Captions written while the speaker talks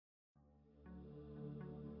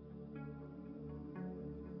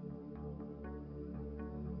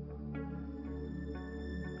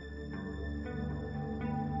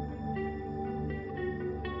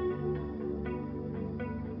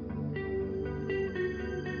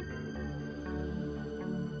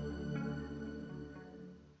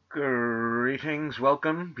Greetings,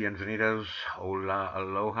 welcome, bienvenidos, hola,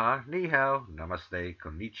 aloha, ni hao, namaste,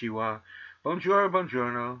 konnichiwa, bonjour,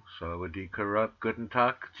 buongiorno, sawadee up, guten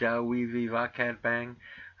tag, ciao, viva, cat bang,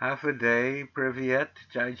 half a day, privyet,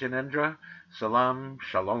 jai janendra, salam,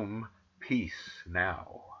 shalom, peace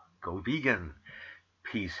now. Go vegan.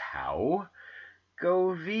 Peace how?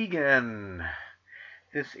 Go vegan.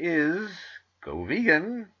 This is Go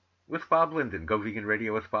Vegan with Bob Linden, Go Vegan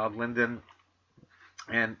Radio with Bob Linden.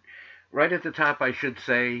 And right at the top, I should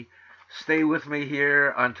say, stay with me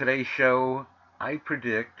here on today's show. I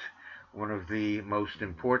predict one of the most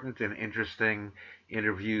important and interesting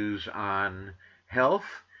interviews on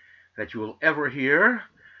health that you will ever hear.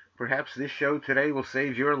 Perhaps this show today will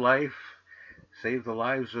save your life, save the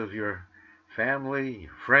lives of your family,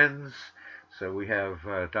 your friends. So we have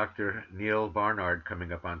Dr. Neal Barnard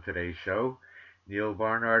coming up on today's show. Neal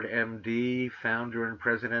Barnard, MD, founder and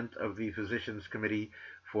president of the Physicians Committee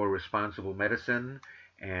for Responsible Medicine.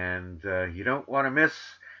 And you don't want to miss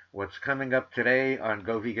what's coming up today on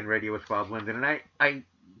Go Vegan Radio with Bob Linden. And I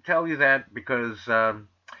tell you that because, I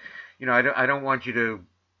don't want you to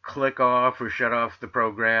click off or shut off the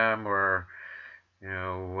program or,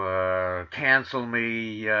 cancel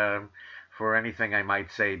me for anything I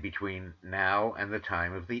might say between now and the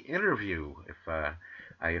time of the interview. If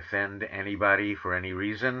I offend anybody for any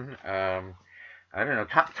reason, I don't know.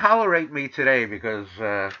 Tolerate me today because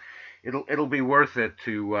it'll be worth it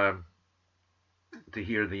to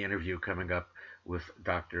hear the interview coming up with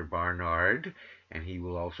Dr. Barnard, and he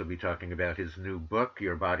will also be talking about his new book,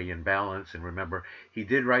 Your Body in Balance. And remember, he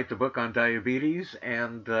did write the book on diabetes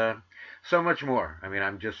and so much more. I mean,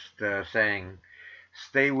 I'm just saying,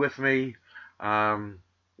 stay with me.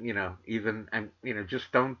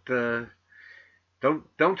 Just don't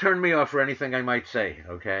turn me off for anything I might say.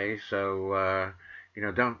 Okay, so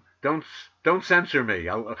don't censor me.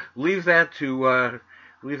 I'll leave that to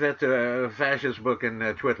Fascist Book and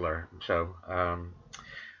Twitler. So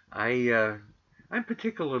I'm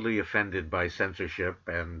particularly offended by censorship,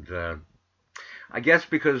 and I guess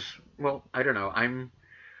because, well, I don't know, I'm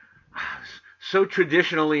so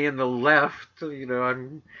traditionally in the left.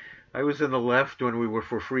 I was in the left when we were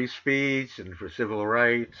for free speech and for civil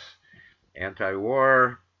rights,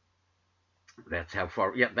 anti-war. That's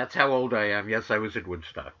how old I am. Yes, I was at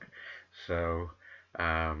Woodstock. So,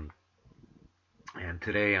 and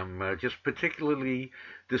today I'm just particularly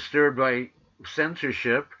disturbed by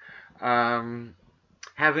censorship.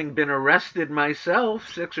 Having been arrested myself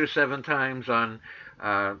 6 or 7 times on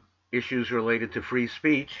issues related to free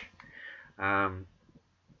speech. I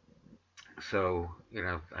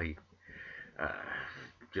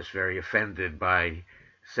just very offended by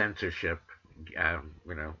censorship.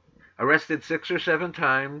 Arrested 6 or 7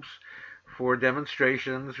 times for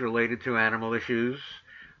demonstrations related to animal issues.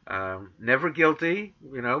 Never guilty,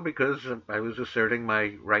 because I was asserting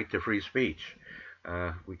my right to free speech.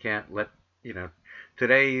 We can't let,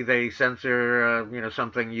 today they censor,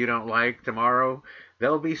 something you don't like. Tomorrow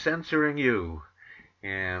they'll be censoring you.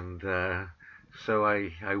 And so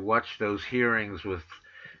I watched those hearings with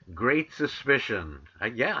great suspicion.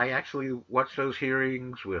 I actually watched those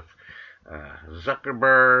hearings with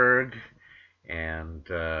Zuckerberg and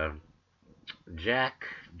Jack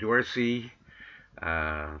Dorsey.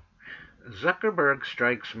 Zuckerberg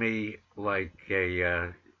strikes me like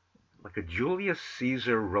a Julius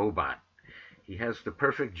Caesar robot. He has the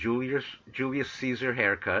perfect Julius Caesar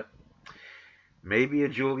haircut. Maybe a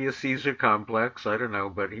Julius Caesar complex, I don't know,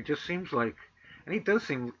 but he just seems like, and he does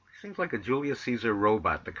seems like a Julius Caesar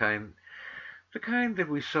robot, the kind that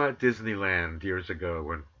we saw at Disneyland years ago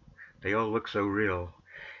when they all look so real.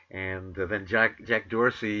 And then Jack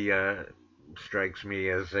Dorsey strikes me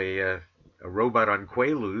as a robot on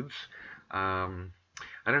Quaaludes. I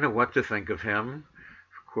don't know what to think of him.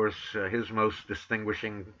 Of course, his most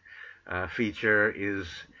distinguishing feature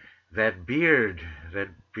is that beard. That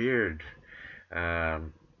beard.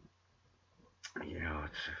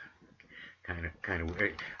 It's kind of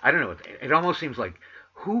weird. I don't know. It almost seems like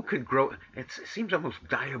who could grow? It seems almost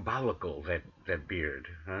diabolical, that beard,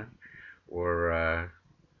 huh? Or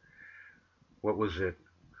what was it?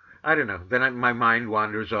 I don't know. Then my mind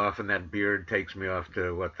wanders off, and that beard takes me off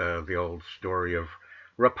to what the old story of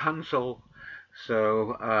Rapunzel.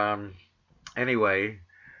 So anyway,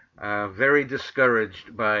 very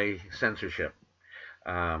discouraged by censorship.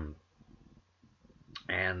 And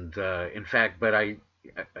in fact,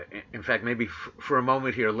 maybe for a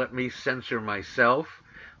moment here, let me censor myself.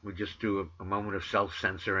 We just do a moment of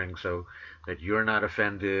self-censoring so that you're not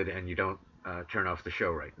offended and you don't turn off the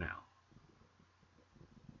show right now.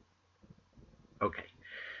 Okay,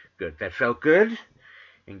 good. That felt good.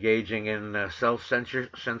 engaging in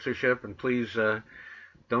self-censorship, and please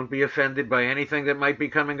don't be offended by anything that might be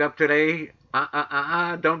coming up today.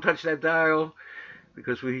 Don't touch that dial,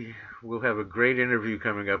 because we will have a great interview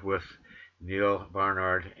coming up with Neal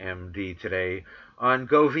Barnard, MD, today on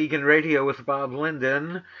Go Vegan Radio with Bob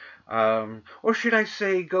Linden. Or should I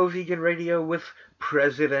say Go Vegan Radio with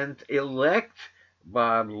President-elect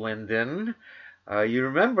Bob Linden. You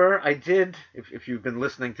remember I did, if you've been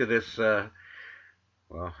listening to this,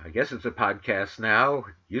 well, I guess it's a podcast now. It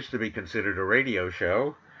used to be considered a radio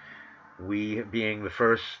show. We being the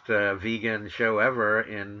first vegan show ever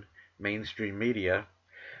in mainstream media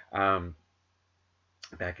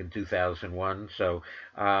back in 2001. So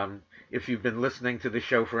if you've been listening to the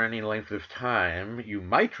show for any length of time, you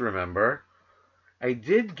might remember I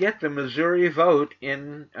did get the Missouri vote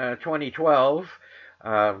in 2012.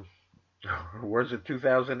 Was it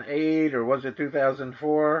 2008 or was it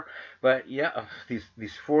 2004? But yeah,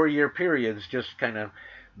 these 4-year periods just kind of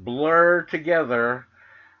blur together.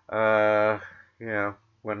 When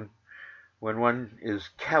one is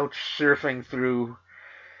couch surfing through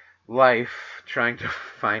life trying to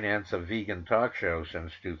finance a vegan talk show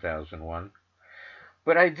since 2001.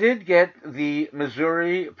 But I did get the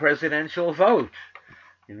Missouri presidential vote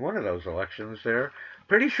in one of those elections there.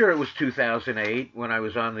 Pretty sure it was 2008 when I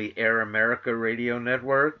was on the Air America radio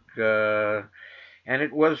network. And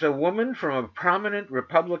it was a woman from a prominent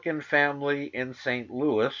Republican family in St.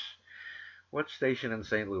 Louis. What station in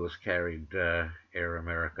St. Louis carried Air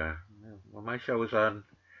America? Well, my show was on,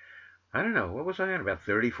 I don't know, what was I on? About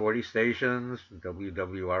 30, 40 stations.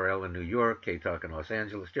 WWRL in New York, K-Talk in Los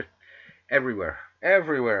Angeles, just everywhere.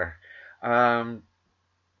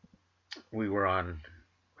 We were on,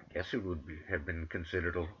 I guess it would have been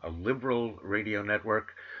considered a liberal radio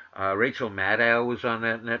network. Rachel Maddow was on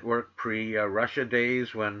that network pre-Russia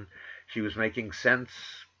days when she was making sense.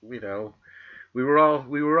 You know, we were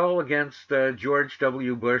all against George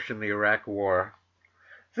W. Bush and the Iraq War.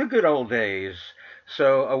 The good old days.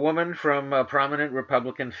 So a woman from a prominent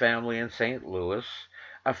Republican family in St. Louis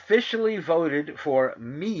officially voted for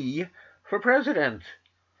me for president.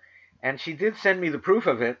 And she did send me the proof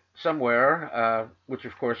of it somewhere, which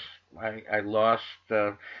of course I lost,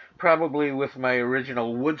 probably with my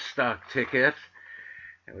original Woodstock ticket.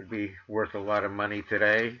 It would be worth a lot of money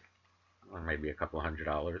today, or maybe a couple $100.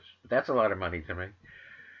 But that's a lot of money to me.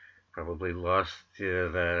 Probably lost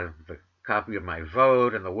the copy of my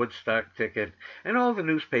vote and the Woodstock ticket and all the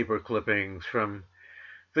newspaper clippings from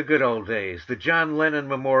the good old days. The John Lennon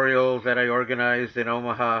Memorial that I organized in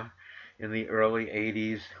Omaha in the early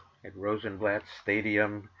 80s at Rosenblatt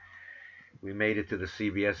Stadium. We made it to the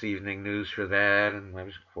CBS Evening News for that, and I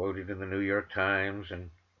was quoted in the New York Times,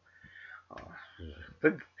 and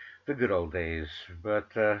the good old days.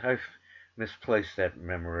 But I've misplaced that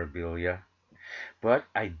memorabilia. But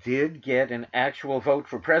I did get an actual vote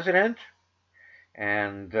for president,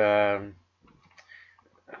 and I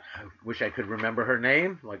wish I could remember her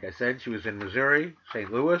name. Like I said, she was in Missouri,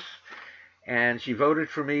 St. Louis, and she voted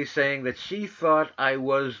for me saying that she thought I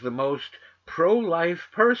was the most pro-life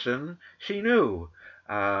person she knew.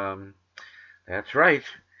 That's right,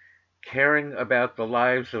 caring about the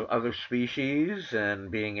lives of other species and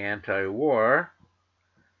being anti-war.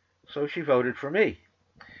 So she voted for me.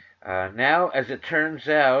 Now, as it turns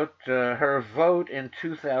out, her vote in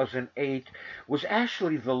 2008 was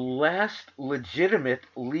actually the last legitimate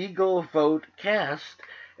legal vote cast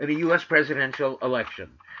in a U.S. presidential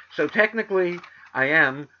election. So technically, I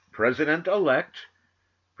am President-elect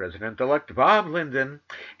Bob Linden,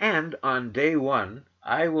 and on day one,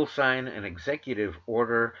 I will sign an executive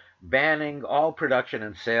order banning all production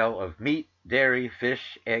and sale of meat, dairy,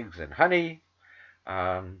 fish, eggs, and honey.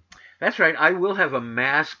 That's right, I will have a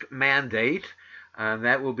mask mandate, and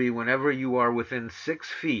that will be whenever you are within 6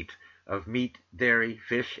 feet of meat, dairy,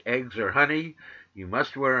 fish, eggs, or honey. You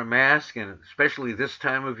must wear a mask, and especially this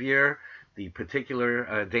time of year, the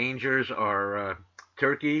particular dangers are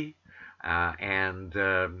turkey and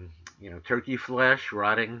turkey flesh,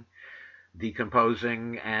 rotting,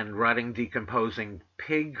 decomposing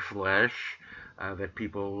pig flesh that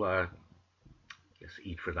people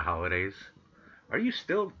eat for the holidays. Are you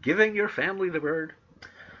still giving your family the bird?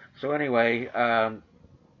 So anyway,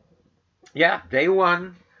 day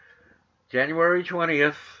one, January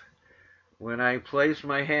 20th, when I place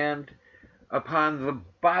my hand upon the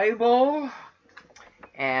Bible,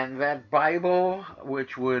 and that Bible,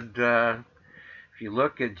 which would, if you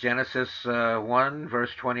look at Genesis 1,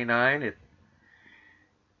 verse 29, it's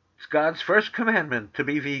God's first commandment to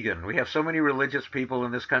be vegan. We have so many religious people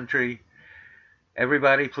in this country.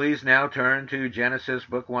 Everybody, please now turn to Genesis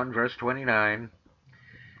book 1, verse 29.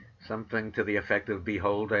 something to the effect of,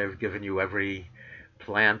 "Behold, I have given you every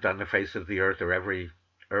plant on the face of the earth, or every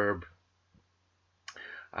herb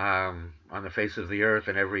on the face of the earth,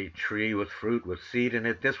 and every tree with fruit with seed in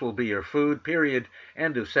it. This will be your food, period.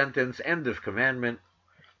 End of sentence, end of commandment."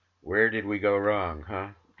 Where did we go wrong, huh?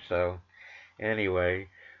 So, anyway,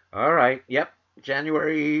 all right, yep,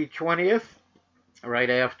 January 20th,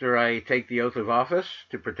 right after I take the oath of office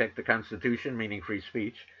to protect the Constitution, meaning free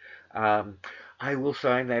speech, um, I will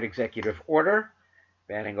sign that executive order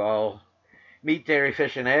banning all meat, dairy,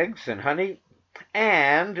 fish, and eggs, and honey,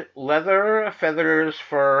 and leather, feathers,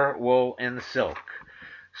 fur, wool, and silk.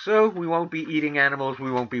 So we won't be eating animals,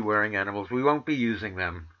 we won't be wearing animals, we won't be using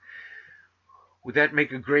them. Would that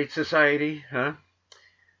make a great society, huh?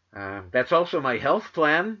 That's also my health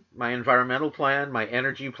plan, my environmental plan, my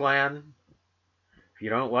energy plan. If you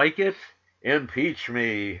don't like it, impeach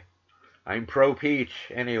me. I'm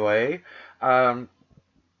pro-peach anyway. Um,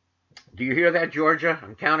 do you hear that, Georgia?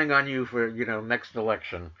 I'm counting on you for, next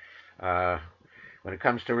election. Uh, when it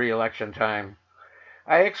comes to re-election time,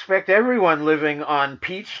 I expect everyone living on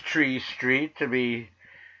Peachtree Street to be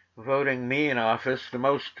voting me in office, the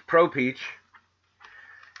most pro-peach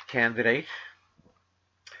candidate.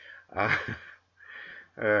 Uh,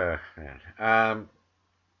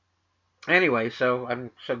 anyway, so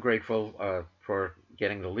I'm so grateful for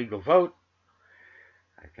getting the legal vote.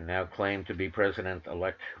 I can now claim to be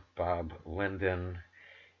President-elect Bob Linden,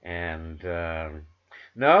 and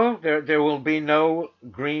no, there will be no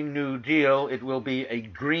Green New Deal. It will be a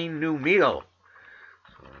Green New Meal.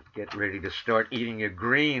 So get ready to start eating your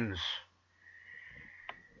greens.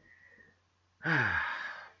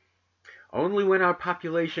 Only when our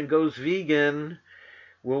population goes vegan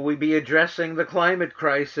will we be addressing the climate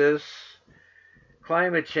crisis,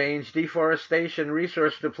 climate change, deforestation,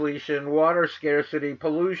 resource depletion, water scarcity,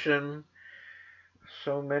 pollution,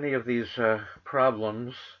 so many of these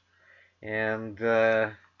problems. And,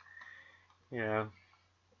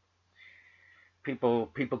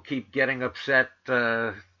 people keep getting upset,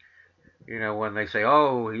 when they say,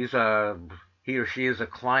 "Oh, he or she is a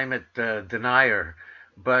climate denier."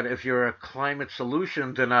 But if you're a climate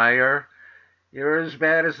solution denier, you're as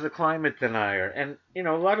bad as the climate denier. And,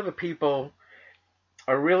 a lot of the people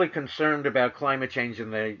are really concerned about climate change,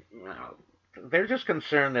 and they're just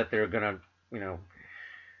concerned that they're going to,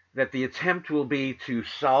 that the attempt will be to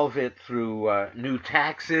solve it through new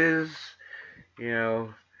taxes, like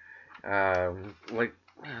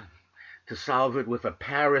to solve it with a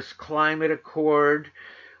Paris Climate Accord,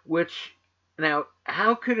 which, now,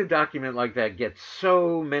 how could a document like that get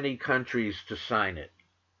so many countries to sign it?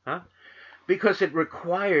 Huh? Because it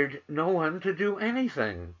required no one to do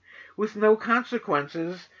anything, with no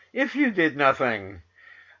consequences if you did nothing.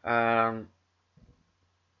 But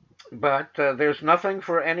there's nothing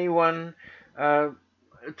for anyone to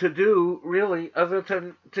do, really, other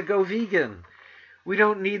than to go vegan. We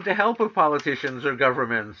don't need the help of politicians or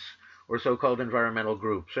governments or so-called environmental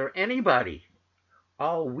groups or anybody.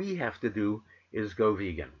 All we have to do is go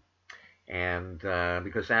vegan. And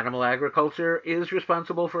because animal agriculture is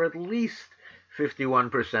responsible for at least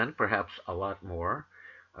 51%, perhaps a lot more,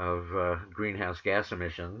 of greenhouse gas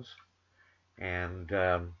emissions. And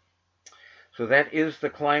so that is the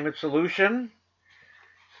climate solution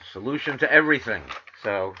to everything.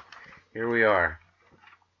 So here we are.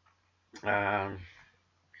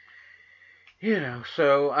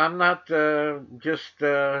 So I'm not just,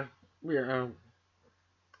 I'll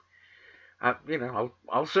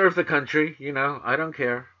serve the country. I don't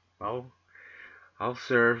care. I'll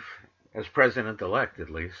serve as president-elect, at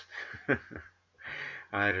least.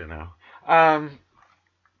 I don't know.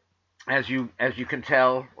 As you can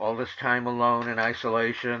tell, all this time alone in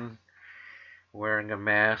isolation, wearing a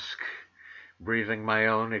mask, breathing my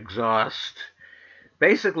own exhaust.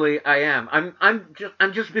 Basically, I am. I'm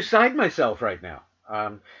just beside myself right now.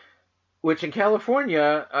 Which in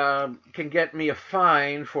California can get me a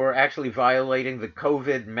fine for actually violating the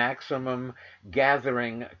COVID maximum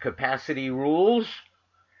gathering capacity rules.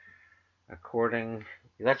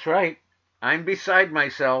 That's right, I'm beside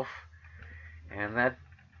myself, and that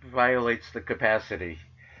violates the capacity.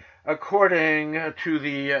 According to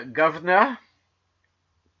the governor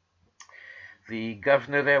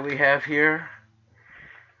that we have here,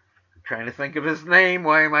 I'm trying to think of his name.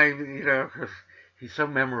 Why am I, he's so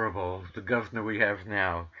memorable, the governor we have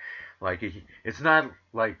now. Like, it's not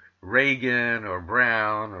like Reagan or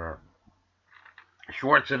Brown or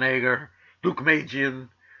Schwarzenegger, Deukmejian.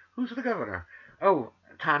 Who's the governor? Oh,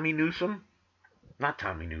 Tommy Newsom? Not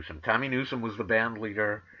Tommy Newsom. Tommy Newsom was the band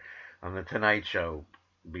leader on The Tonight Show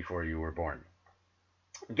before you were born.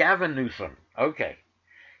 Gavin Newsom. Okay.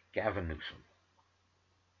 Gavin Newsom.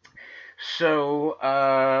 So,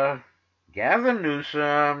 Gavin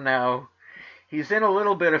Newsom, now, he's in a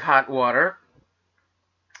little bit of hot water,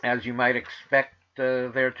 as you might expect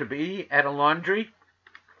there to be at a laundry.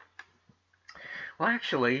 Well,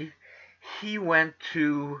 actually, he went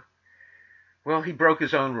to, well, he broke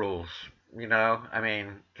his own rules. I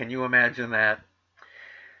mean, can you imagine that?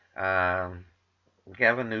 Um,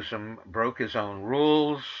 Gavin Newsom broke his own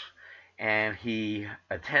rules and he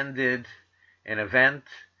attended an event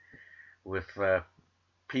with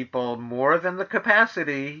people more than the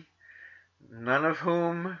capacity, none of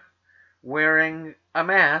whom wearing a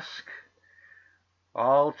mask,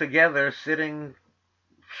 all together sitting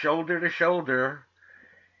shoulder to shoulder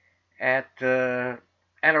at a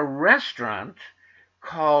restaurant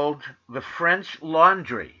called the French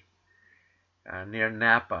Laundry near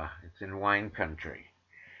Napa. It's in wine country.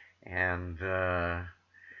 And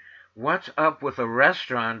what's up with a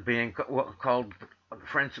restaurant being called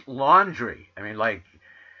French Laundry? I mean, like,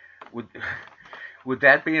 would would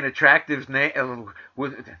that be an attractive name?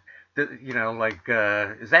 Is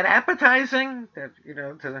that appetizing?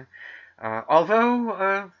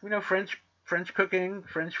 Although French cooking,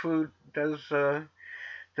 French food does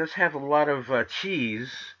have a lot of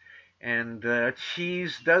cheese, and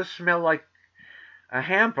cheese does smell like a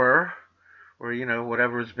hamper, or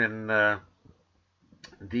whatever's been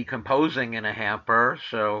decomposing in a hamper.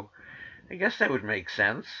 So I guess that would make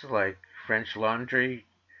sense. Like French Laundry,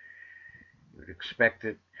 you would expect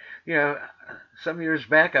it. Some years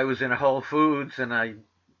back I was in a Whole Foods and I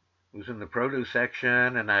was in the produce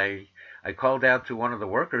section and I called out to one of the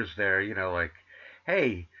workers there, like,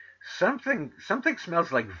 hey, something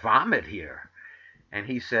smells like vomit here. And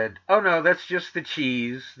he said, "Oh no, that's just the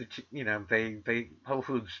cheese." They Whole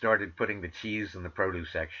Foods started putting the cheese in the produce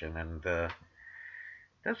section, and it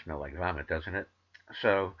does smell like vomit, doesn't it?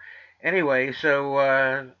 So, anyway,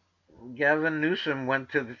 Gavin Newsom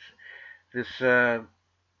went to this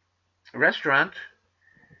restaurant.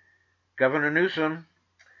 Governor Newsom,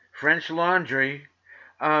 French Laundry.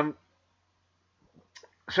 Um,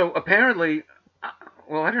 so apparently,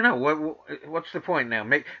 well, I don't know what's the point now.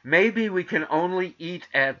 Maybe we can only eat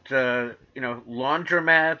at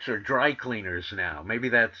laundromats or dry cleaners now. Maybe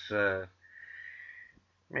that's where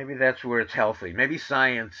it's healthy. Maybe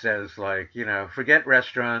science says, like, forget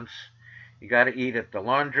restaurants. You got to eat at the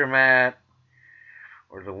laundromat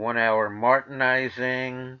or the 1 hour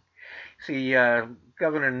Martinizing. See,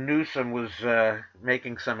 Governor Newsom was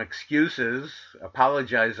making some excuses,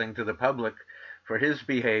 apologizing to the public for his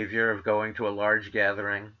behavior of going to a large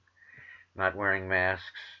gathering, not wearing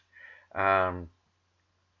masks. And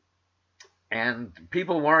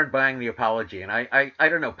people weren't buying the apology. And I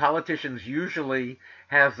don't know, politicians usually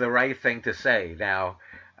have the right thing to say. Now,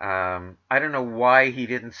 I don't know why he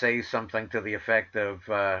didn't say something to the effect of,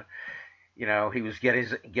 he was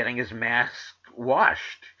getting his mask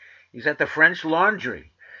washed. He's at the French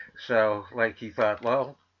Laundry. So, like, he thought,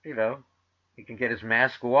 well, he can get his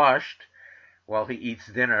mask washed while he eats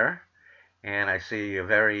dinner. And I see a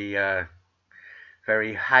very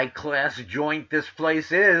high class joint this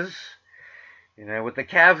place is, with the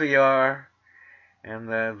caviar and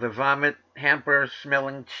the vomit hamper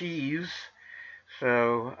smelling cheese.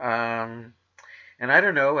 So, and I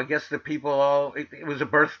don't know, I guess the people it was a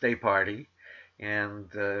birthday party, and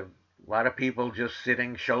a lot of people just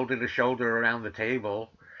sitting shoulder to shoulder around the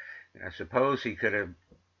table. I suppose he could have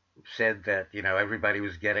said that, everybody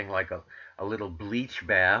was getting like a little bleach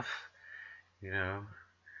bath,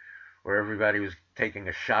 where everybody was taking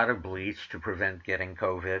a shot of bleach to prevent getting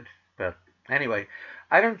COVID. But anyway,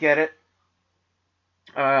 I don't get it.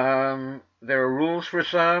 There are rules for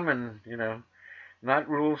some and, not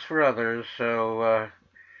rules for others. So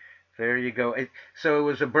there you go. So it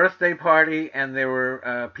was a birthday party, and there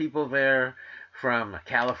were people there from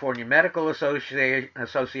California Medical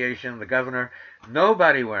Association, the governor,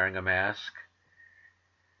 nobody wearing a mask.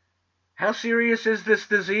 How serious is this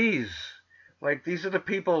disease? Like, these are the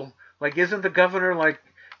people, like, isn't the governor, like,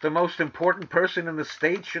 the most important person in the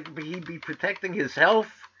state? Shouldn't he be protecting his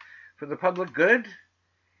health for the public good?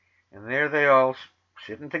 And there they all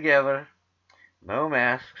sitting together, no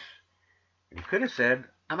masks. You could have said,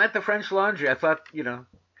 I'm at the French Laundry. I thought, I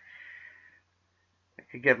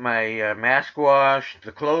could get my mask washed,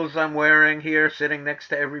 the clothes I'm wearing here, sitting next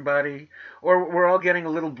to everybody. Or we're all getting a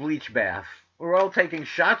little bleach bath. We're all taking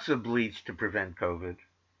shots of bleach to prevent COVID.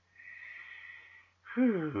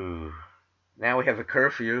 Whew. Now we have a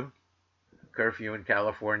curfew in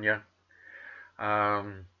California.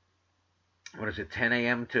 What is it, 10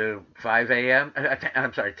 a.m. to 5 a.m.?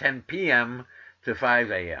 I'm sorry, 10 p.m. to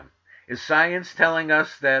 5 a.m. Is science telling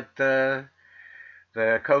us that the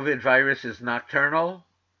COVID virus is nocturnal?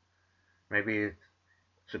 Maybe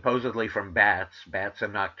supposedly from bats. Bats are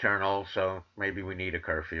nocturnal, so maybe we need a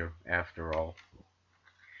curfew after all.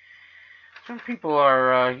 Some people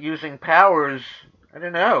are using powers. I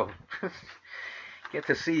don't know. Get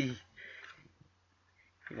to see,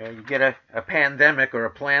 you get a pandemic or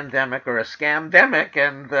a plandemic or a scamdemic,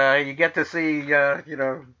 and you get to see,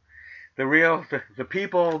 the real, the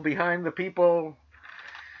people behind the people,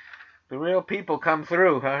 the real people come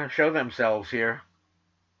through, show themselves here.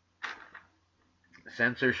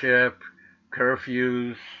 Censorship,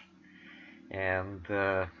 curfews, and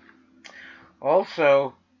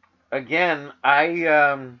also, again,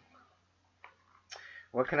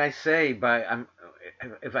 what can I say?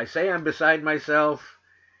 If I say I'm beside myself,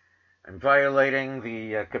 I'm violating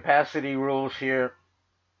the capacity rules here.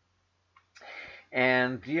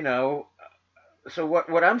 And, so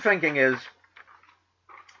what I'm thinking is,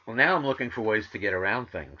 well, now I'm looking for ways to get around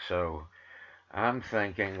things. So I'm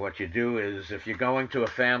thinking what you do is if you're going to a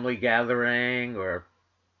family gathering or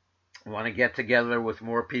want to get together with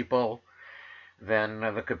more people than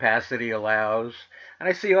the capacity allows, and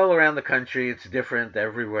I see all around the country it's different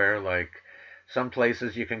everywhere. Like some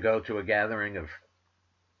places you can go to a gathering of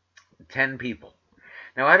 10 people.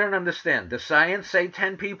 Now I don't understand. Does science say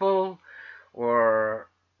 10 people? Or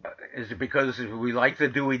is it because we like the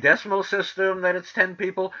Dewey Decimal System that it's 10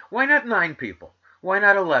 people? Why not 9 people? Why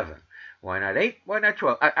not 11? Why not 8? Why not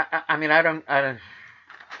 12? I mean, I don't,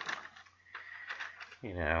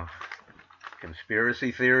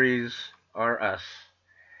 conspiracy theories are us.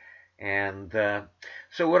 And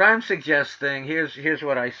so what I'm suggesting, here's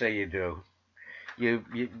what I say you do. You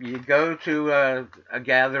go to a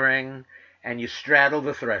gathering and you straddle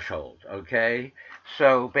the threshold, okay?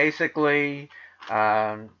 So basically,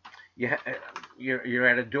 you're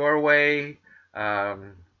at a doorway.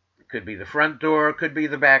 Could be the front door, could be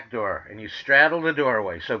the back door, and you straddle the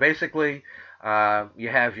doorway. So basically, you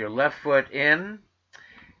have your left foot in,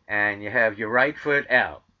 and you have your right foot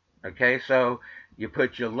out. Okay, so you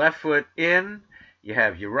put your left foot in, you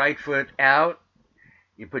have your right foot out,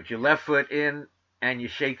 you put your left foot in, and you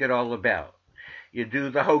shake it all about. You do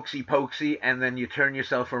the hokey pokey, and then you turn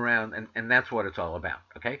yourself around, and that's what it's all about,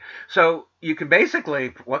 okay? So you can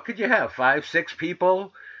basically, what could you have, 5, 6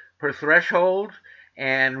 people per threshold,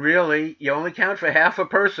 and really, you only count for half a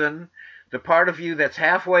person. The part of you that's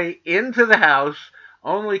halfway into the house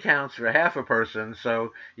only counts for half a person,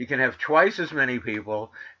 so you can have twice as many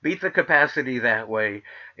people, beat the capacity that way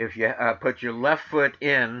if you put your left foot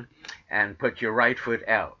in and put your right foot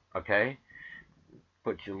out, okay?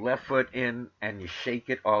 Put your left foot in and you shake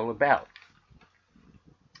it all about.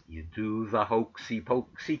 You do the hokey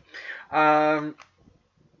pokey.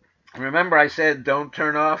 Remember I said don't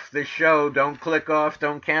turn off this show, don't click off,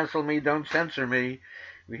 don't cancel me, don't censor me.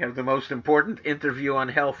 We have the most important interview on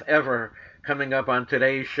health ever coming up on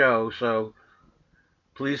today's show, so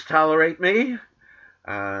please tolerate me.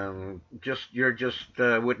 You're just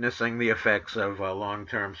witnessing the effects of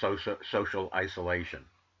long-term social isolation.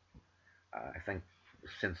 I think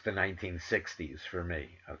since the 1960s for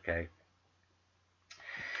me, okay?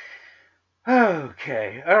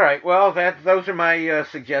 Okay, all right, well, those are my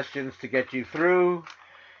suggestions to get you through.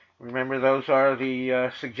 Remember, those are the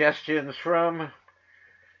suggestions from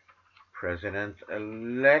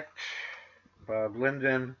President-elect Bob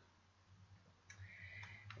Linden.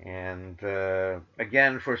 And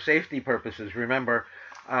again, for safety purposes, remember,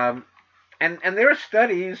 and there are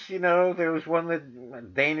studies, there was a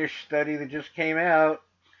Danish study that just came out,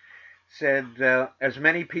 said as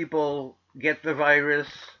many people get the virus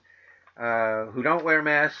who don't wear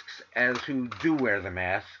masks as who do wear the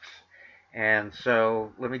masks. And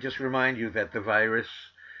so let me just remind you that the virus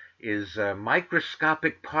is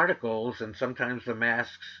microscopic particles, and sometimes the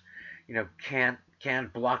masks,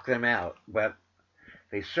 can't block them out. But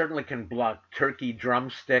they certainly can block turkey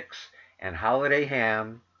drumsticks and holiday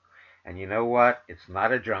ham. And you know what? It's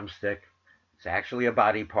not a drumstick. It's actually a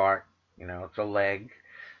body part. It's a leg.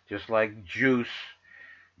 Just like juice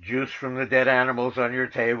from the dead animals on your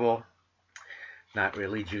table. Not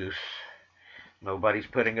really juice. Nobody's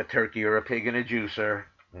putting a turkey or a pig in a juicer.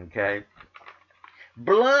 Okay?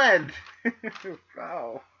 Blood!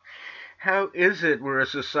 Wow. How is it we're a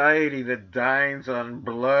society that dines on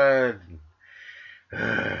blood?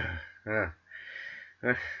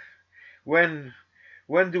 When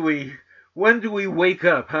do we wake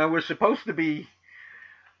up, huh? We're supposed to be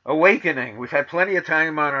awakening. We've had plenty of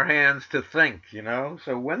time on our hands to think,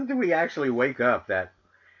 So when do we actually wake up that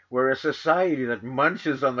we're a society that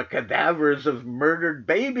munches on the cadavers of murdered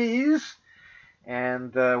babies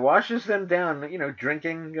and washes them down,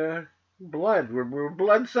 drinking blood. We're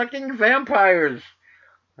blood-sucking vampires.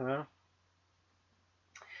 Uh,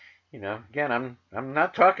 again, I'm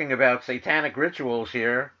not talking about satanic rituals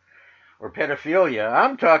here or pedophilia.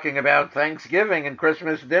 I'm talking about Thanksgiving and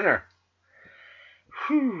Christmas dinner.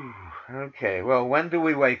 Whew. Okay, well, when do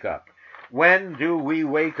we wake up? When do we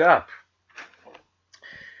wake up?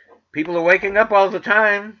 People are waking up all the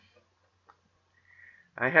time.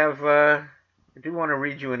 I do want to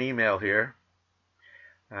read you an email here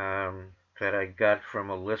that I got from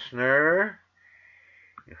a listener.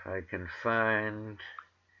 If I can find,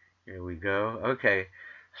 here we go. Okay,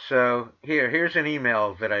 so here's an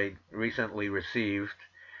email that I recently received,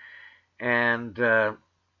 and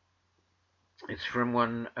it's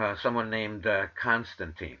from someone named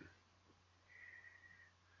Constantine.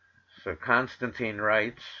 So Constantine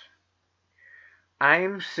writes,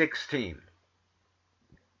 I'm 16.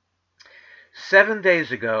 7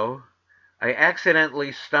 days ago, I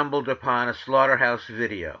accidentally stumbled upon a slaughterhouse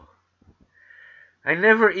video. I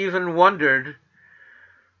never even wondered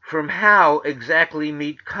from how exactly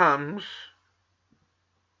meat comes.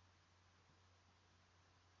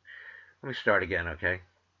 Let me start again, okay?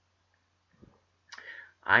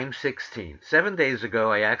 I'm 16. 7 days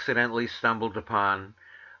ago, I accidentally stumbled upon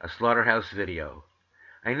a slaughterhouse video.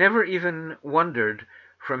 I never even wondered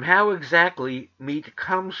from how exactly meat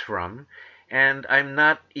comes from, and I'm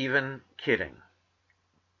not even kidding.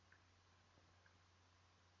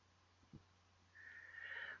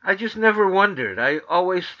 I just never wondered. I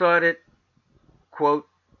always thought it, quote,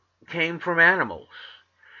 came from animals.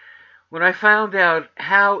 When I found out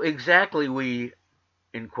how exactly we,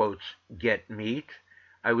 in quotes, get meat,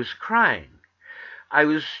 I was crying. I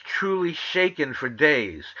was truly shaken for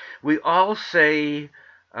days. We all say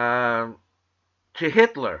to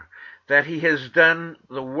Hitler that he has done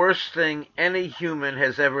the worst thing any human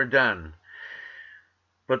has ever done.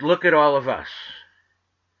 But look at all of us.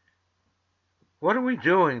 What are we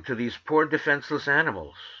doing to these poor defenseless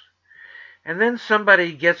animals? And then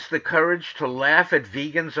somebody gets the courage to laugh at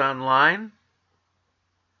vegans online?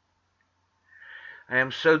 I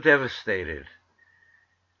am so devastated.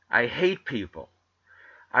 I hate people.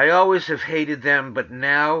 I always have hated them, but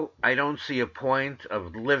now I don't see a point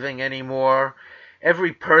of living anymore.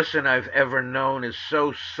 Every person I've ever known is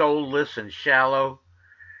so soulless and shallow.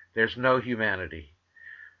 There's no humanity.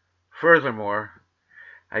 Furthermore,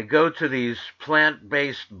 I go to these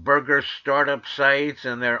plant-based burger startup sites,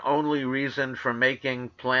 and their only reason for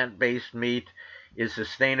making plant-based meat is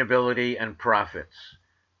sustainability and profits,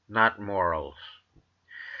 not morals.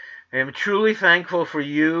 I am truly thankful for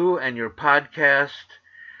you and your podcast.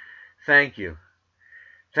 Thank you.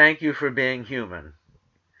 Thank you for being human.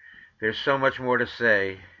 There's so much more to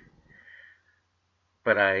say,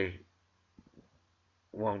 but I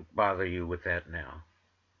won't bother you with that now.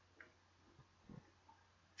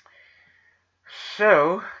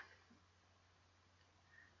 So,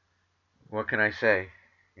 what can I say?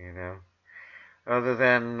 Other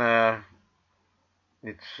than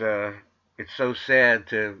it's so sad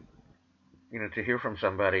to hear from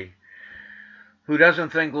somebody who doesn't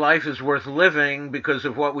think life is worth living because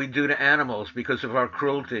of what we do to animals, because of our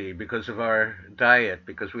cruelty, because of our diet,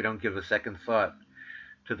 because we don't give a second thought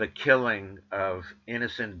to the killing of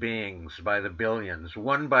innocent beings by the billions,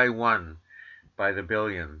 one by one, by the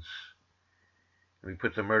billions. We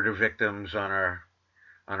put the murder victims on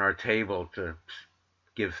our table to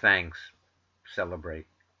give thanks, celebrate.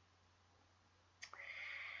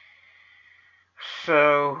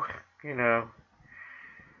 So,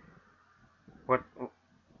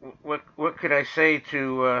 what could I say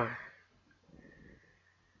to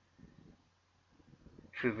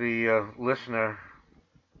the listener?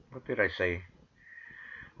 What did I say?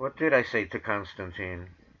 What did I say to Constantine?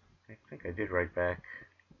 I think I did write back.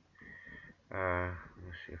 Let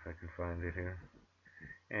me see if I can find it here.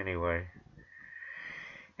 Anyway,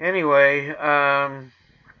 I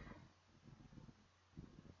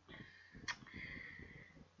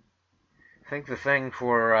think the thing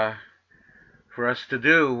for us to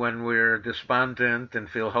do when we're despondent and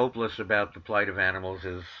feel hopeless about the plight of animals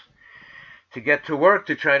is to get to work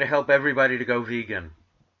to try to help everybody to go vegan,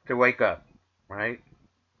 to wake up, right?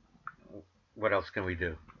 What else can we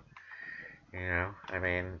do? And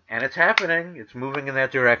it's happening. It's moving in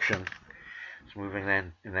that direction. It's moving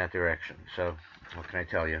in that direction. So, what can I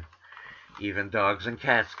tell you? Even dogs and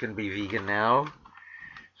cats can be vegan now.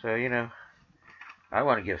 So, I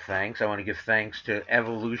want to give thanks. I want to give thanks to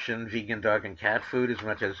Evolution vegan dog and cat food as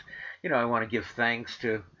much as, I want to give thanks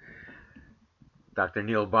to Dr.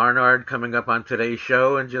 Neil Barnard coming up on today's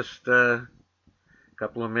show and just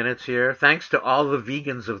couple of minutes here. Thanks to all the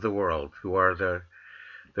vegans of the world who are the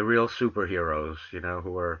real superheroes,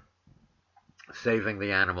 who are saving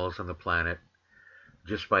the animals and the planet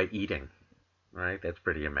just by eating, right? That's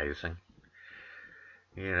pretty amazing.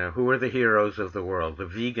 Who are the heroes of the world? The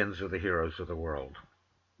vegans are the heroes of the world.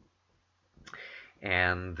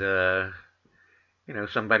 And,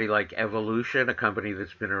 somebody like Evolution, a company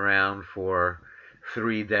that's been around for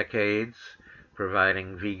 3 decades,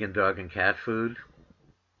 providing vegan dog and cat food.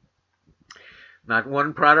 Not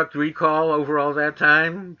one product recall over all that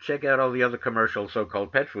time. Check out all the other commercial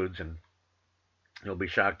so-called pet foods, and you'll be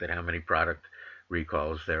shocked at how many product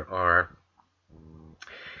recalls there are.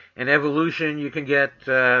 In Evolution, you can get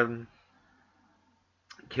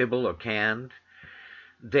kibble or canned.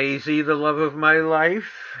 Daisy, the love of my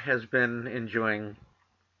life, has been enjoying,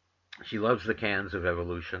 she loves the cans of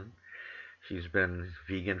Evolution. She's been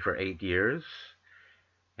vegan for 8 years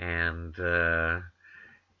and,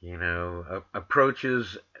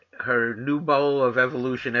 approaches her new bowl of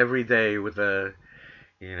Evolution every day with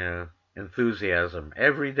enthusiasm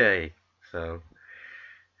every day. So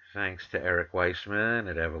thanks to Eric Weissman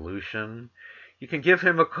at Evolution. You can give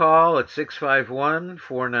him a call at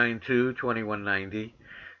 651-492-2190.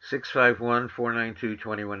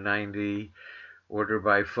 651-492-2190. Order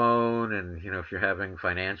by phone, and if you're having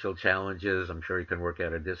financial challenges, I'm sure he can work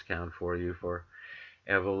out a discount for you for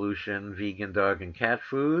Evolution vegan dog and cat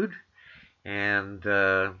food, and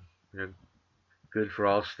good for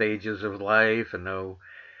all stages of life, and no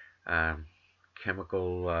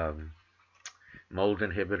chemical mold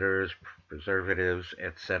inhibitors, preservatives,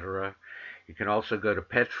 etc. You can also go to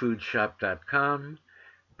petfoodshop.com,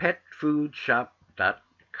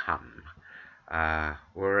 petfoodshop.com,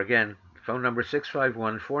 or again, phone number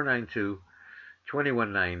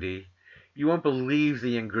 651-492-2190. You won't believe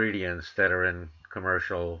the ingredients that are in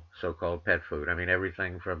commercial so-called pet food. I mean,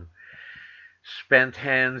 everything from spent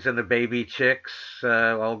hens and the baby chicks,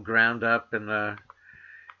 all ground up in the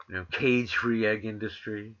cage-free egg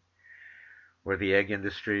industry, or the egg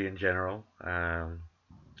industry in general.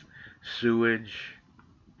 Sewage,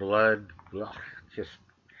 blood, just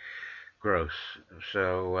gross.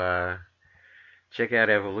 So check out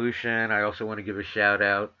Evolution. I also want to give a shout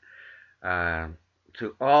out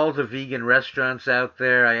to all the vegan restaurants out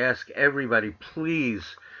there. I ask everybody,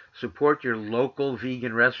 please support your local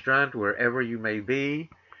vegan restaurant wherever you may be.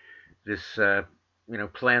 This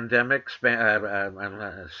plandemic,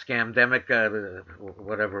 scamdemic,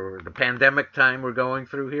 whatever, the pandemic time we're going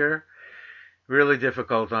through here, really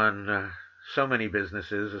difficult on so many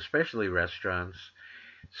businesses, especially restaurants.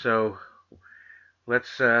 So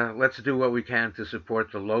let's do what we can to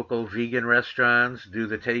support the local vegan restaurants, do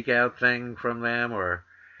the takeout thing from them, or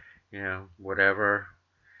whatever.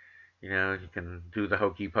 You can do the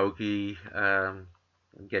hokey pokey,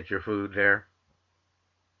 get your food there.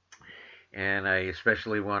 And I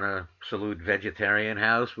especially want to salute Vegetarian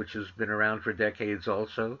House, which has been around for decades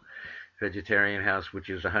also. Vegetarian House, which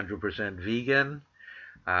is 100% vegan,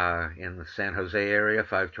 in the San Jose area,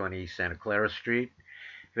 520 Santa Clara Street.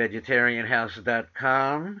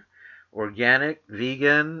 Vegetarianhouse.com. Organic,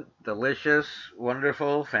 vegan, delicious,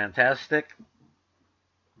 wonderful, fantastic.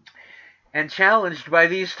 And challenged by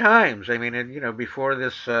these times. I mean, before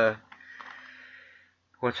this,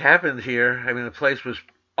 what's happened here, the place was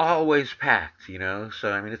always packed, So,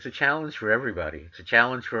 it's a challenge for everybody. It's a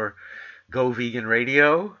challenge for Go Vegan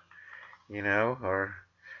Radio.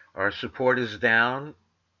 Our support is down,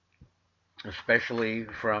 especially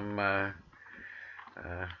from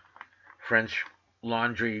French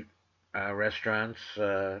laundry restaurants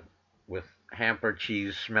with hamper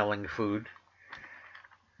cheese smelling food.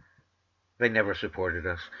 They never supported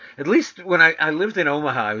us. At least when I lived in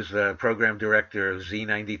Omaha, I was the program director of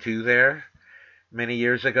Z92 there many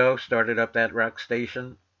years ago, started up that rock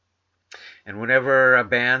station. And whenever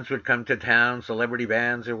bands would come to town, celebrity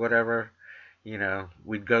bands or whatever,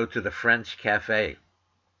 we'd go to the French Cafe.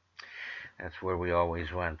 That's where we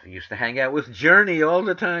always went. We used to hang out with Journey all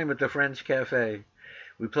the time at the French Cafe.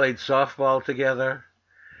 We played softball together.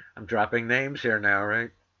 I'm dropping names here now,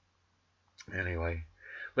 right? Anyway.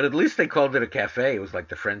 But at least they called it a cafe. It was like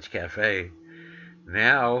the French Cafe.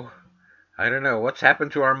 Now, I don't know. What's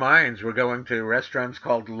happened to our minds? We're going to restaurants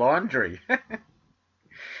called Laundry.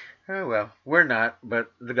 Oh, well, we're not,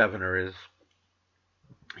 but the governor is.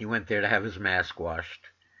 He went there to have his mask washed.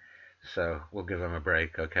 So we'll give him a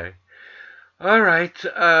break, okay? All right.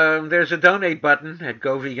 There's a donate button at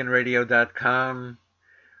goveganradio.com.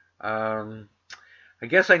 I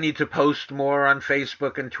guess I need to post more on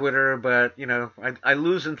Facebook and Twitter, but, I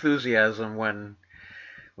lose enthusiasm when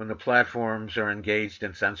the platforms are engaged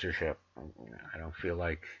in censorship. I don't feel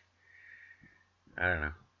like, I don't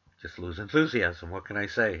know, just lose enthusiasm. What can I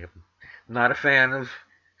say? I'm not a fan of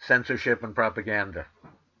censorship and propaganda.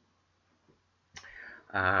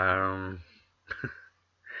 Um,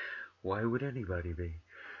 why would anybody be?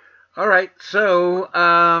 All right, so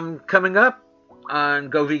coming up on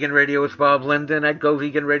Go Vegan Radio with Bob Linden at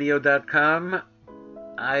goveganradio.com,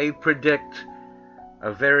 I predict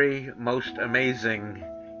a very most amazing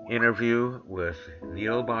interview with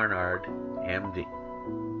Neal Barnard, MD.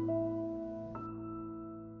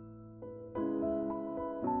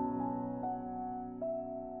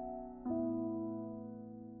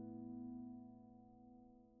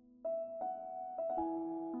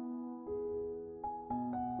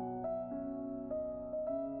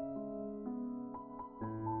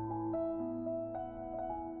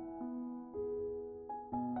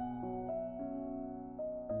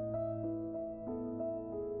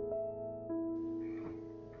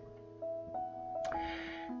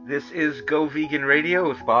 This is Go Vegan Radio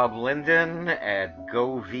with Bob Linden at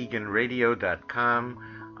goveganradio.com.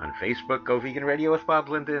 On Facebook, Go Vegan Radio with Bob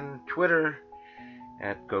Linden. Twitter,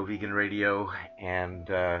 at Go Vegan Radio. And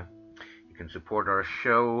you can support our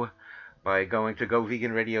show by going to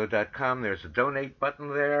goveganradio.com. There's a donate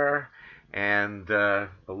button there. And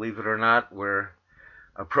believe it or not, we're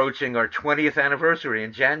approaching our 20th anniversary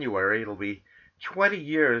in January. It'll be 20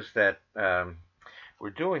 years that we're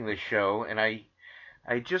doing this show. And I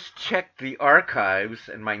just checked the archives,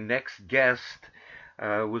 and my next guest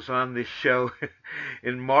was on this show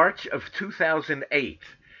in March of 2008.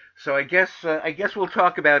 So I guess we'll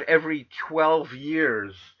talk about every 12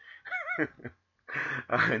 years.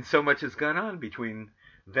 And so much has gone on between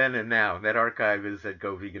then and now. That archive is at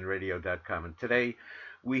goveganradio.com. And today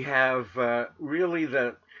we have really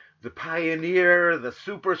the pioneer, the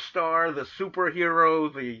superstar, the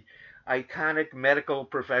superhero, the iconic medical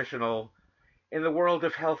professional in the world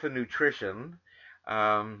of health and nutrition.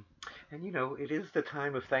 And, you know, it is the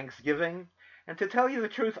time of Thanksgiving. And to tell you the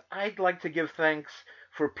truth, I'd like to give thanks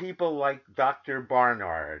for people like Dr.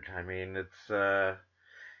 Barnard. I mean, it's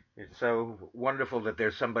so wonderful that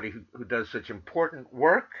there's somebody who does such important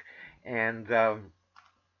work. And so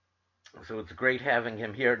it's great having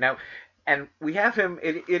him here. Now, and we have him,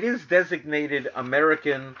 it is designated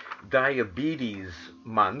American Diabetes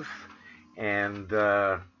Month. And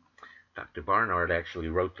Dr. Barnard actually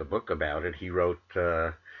wrote the book about it. He wrote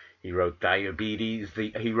diabetes.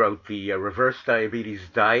 He wrote the Reverse Diabetes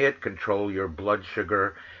Diet: Control Your Blood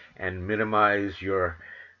Sugar and Minimize Your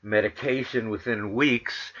Medication Within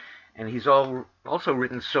Weeks. And he's also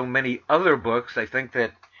written so many other books. I think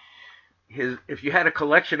that if you had a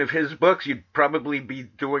collection of his books, you'd probably be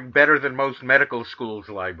doing better than most medical schools'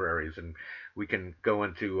 libraries. And we can go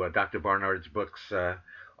into Dr. Barnard's books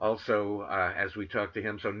also, as we talk to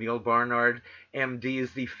him. So Neal Barnard, MD,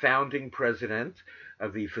 is the founding president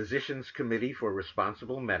of the Physicians Committee for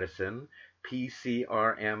Responsible Medicine,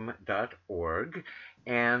 PCRM.org.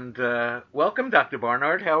 And welcome, Dr.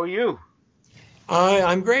 Barnard. How are you?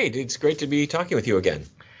 I'm great. It's great to be talking with you again.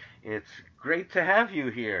 It's great to have you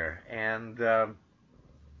here. And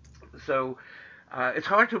so it's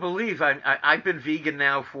hard to believe. I've been vegan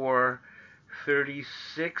now for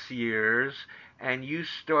 36 years. And you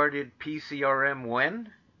started PCRM when?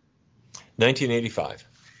 1985.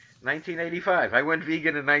 1985. I went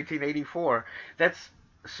vegan in 1984. That's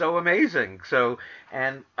so amazing. So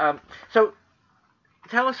tell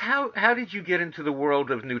us, how did you get into the world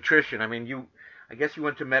of nutrition? I mean, I guess you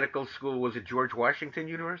went to medical school. Was it George Washington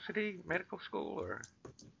University Medical School, or?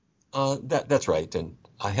 That's right. And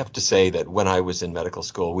I have to say that when I was in medical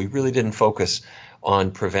school, we really didn't focus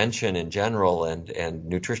on prevention in general, and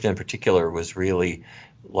nutrition in particular was really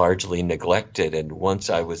largely neglected. And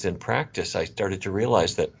once I was in practice, I started to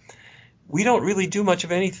realize that we don't really do much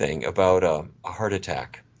of anything about a heart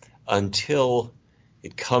attack until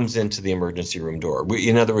it comes into the emergency room door.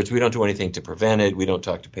 In other words, we don't do anything to prevent it. We don't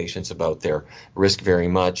talk to patients about their risk very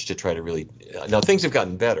much to try to really. Now, things have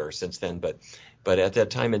gotten better since then, but at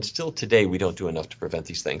that time and still today, we don't do enough to prevent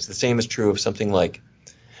these things. The same is true of something like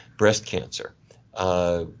breast cancer.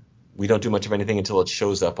 We don't do much of anything until it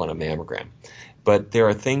shows up on a mammogram. But there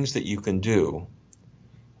are things that you can do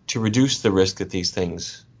to reduce the risk that these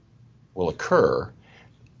things will occur.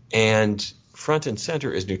 And front and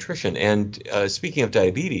center is nutrition. And speaking of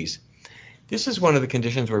diabetes, this is one of the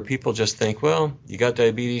conditions where people just think, well, you got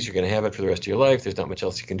diabetes, you're going to have it for the rest of your life. There's not much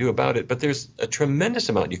else you can do about it. But there's a tremendous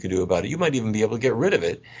amount you can do about it. You might even be able to get rid of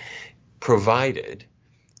it, provided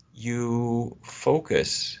you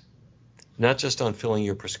focus not just on filling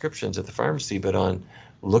your prescriptions at the pharmacy, but on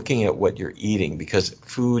looking at what you're eating, because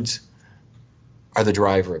foods are the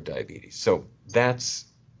driver of diabetes. So that's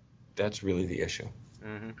really the issue.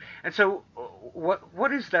 Hmm. And so,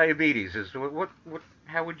 what is diabetes? Is what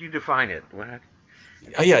how would you define it?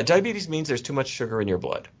 Yeah, diabetes means there's too much sugar in your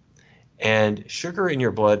blood. And sugar in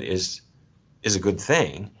your blood is a good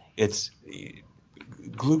thing. It's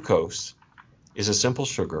glucose is a simple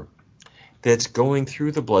sugar that's going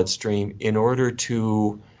through the bloodstream in order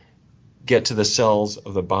to get to the cells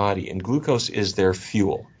of the body, and glucose is their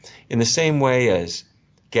fuel. In the same way as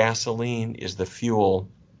gasoline is the fuel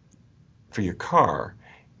for your car,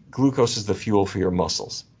 glucose is the fuel for your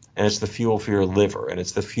muscles, and it's the fuel for your liver, and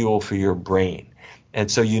it's the fuel for your brain. And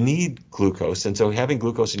so you need glucose, and so having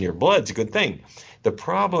glucose in your blood is a good thing. The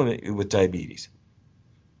problem with diabetes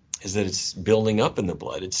is that it's building up in the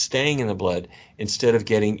blood. It's staying in the blood instead of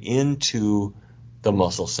getting into the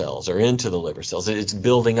muscle cells or into the liver cells. It's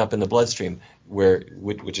building up in the bloodstream,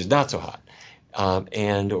 which is not so hot.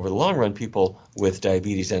 And over the long run, people with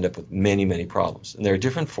diabetes end up with many, many problems. And there are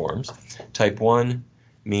different forms. Type 1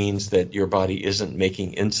 means that your body isn't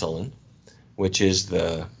making insulin, which is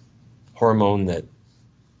the hormone that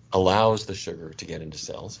allows the sugar to get into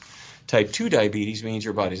cells. Type 2 diabetes means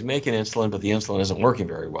your body's making insulin, but the insulin isn't working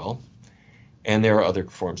very well. And there are other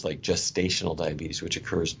forms like gestational diabetes, which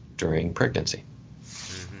occurs during pregnancy.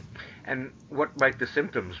 Hmm. And what might the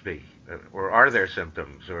symptoms be? Or are there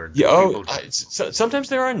symptoms? Or sometimes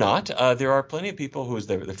there are not. There are plenty of people who is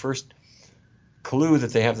the first clue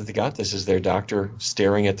that they have that they got this is their doctor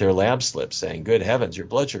staring at their lab slip saying, good heavens, your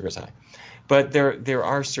blood sugar is high. But there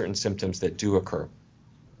are certain symptoms that do occur.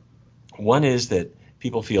 One is that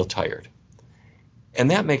people feel tired.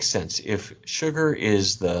 And that makes sense. If sugar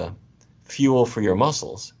is the fuel for your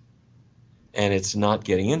muscles and it's not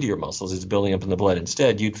getting into your muscles, it's building up in the blood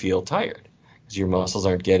instead, you'd feel tired because your muscles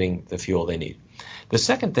aren't getting the fuel they need. The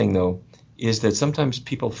second thing, though, is that sometimes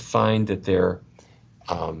people find that they're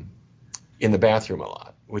in the bathroom a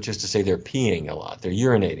lot, which is to say they're peeing a lot, they're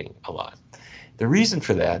urinating a lot. The reason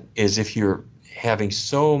for that is if you're having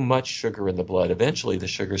so much sugar in the blood, eventually the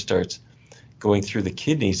sugar starts going through the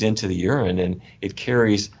kidneys into the urine, and it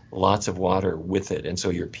carries lots of water with it, and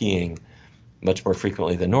so you're peeing much more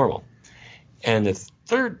frequently than normal. And the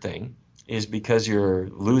third thing is because you're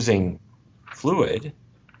losing fluid,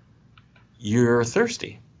 you're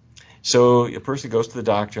thirsty. So a person goes to the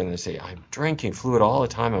doctor and they say, I'm drinking fluid all the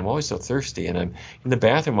time, I'm always so thirsty, and I'm in the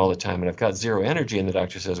bathroom all the time, and I've got zero energy. And the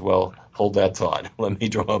doctor says, well, hold that thought. Let me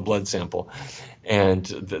draw a blood sample. And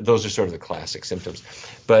those are sort of the classic symptoms.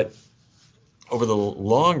 But over the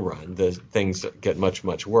long run, the things get much,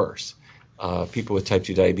 much worse. People with type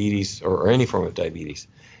 2 diabetes or any form of diabetes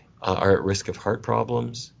are at risk of heart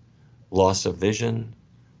problems, loss of vision,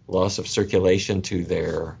 loss of circulation to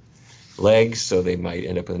their legs, so they might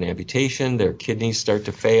end up with an amputation. Their kidneys start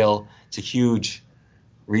to fail. It's a huge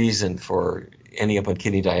reason for ending up on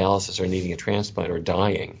kidney dialysis or needing a transplant or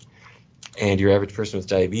dying. And your average person with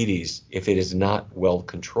diabetes, if it is not well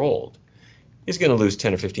controlled, is going to lose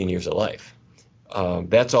 10 or 15 years of life.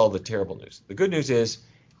 That's all the terrible news. The good news is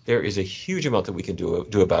there is a huge amount that we can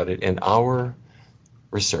do about it, and our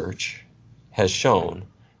research has shown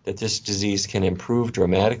that this disease can improve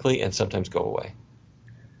dramatically and sometimes go away.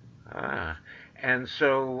 And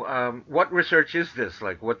so, what research is this?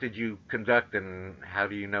 Like, what did you conduct, and how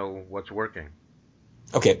do you know what's working?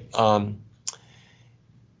 Okay.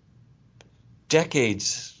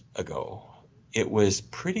 Decades ago, it was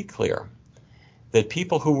pretty clear that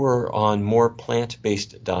people who were on more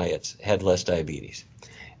plant-based diets had less diabetes.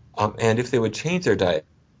 And if they would change their diet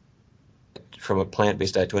from a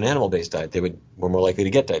plant-based diet to an animal-based diet, they were more likely to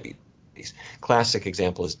get diabetes. Classic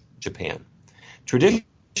example is Japan.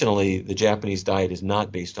 Traditionally, the Japanese diet is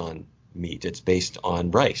not based on meat. It's based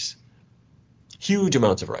on rice. Huge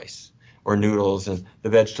amounts of rice or noodles, and the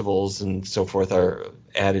vegetables and so forth are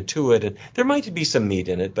added to it. And there might be some meat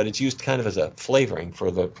in it, but it's used kind of as a flavoring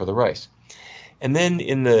for the rice. And then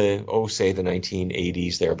in the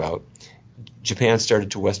 1980s, thereabout, Japan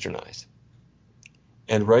started to westernize.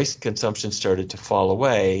 And rice consumption started to fall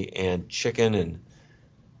away, and chicken and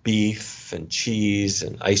beef and cheese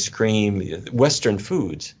and ice cream, Western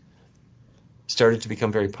foods, started to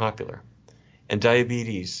become very popular. And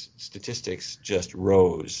diabetes statistics just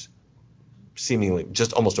rose, seemingly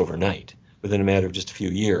just almost overnight. Within a matter of just a few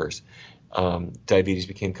years, diabetes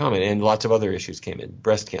became common, and lots of other issues came in.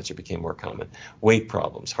 Breast cancer became more common, weight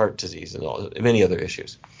problems, heart disease, and many other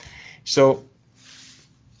issues. So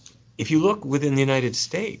if you look within the United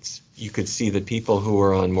States, you could see that people who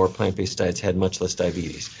were on more plant-based diets had much less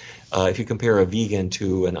diabetes. If you compare a vegan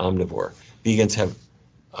to an omnivore, vegans have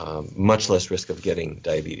much less risk of getting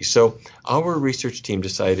diabetes. So our research team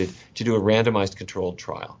decided to do a randomized controlled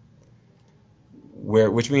trial,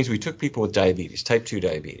 which means we took people with diabetes, type 2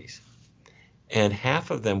 diabetes, and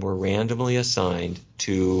half of them were randomly assigned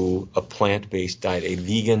to a plant-based diet, a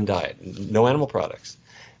vegan diet, no animal products.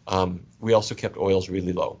 We also kept oils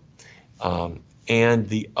really low. And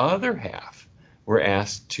the other half were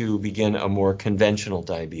asked to begin a more conventional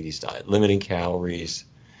diabetes diet, limiting calories,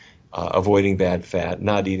 avoiding bad fat,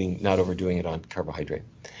 not overdoing it on carbohydrate.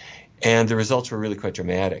 And the results were really quite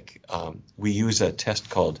dramatic. We use a test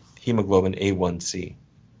called hemoglobin A1C,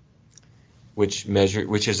 which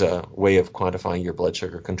is a way of quantifying your blood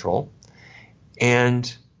sugar control.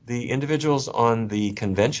 And the individuals on the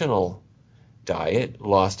conventional diet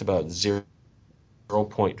lost about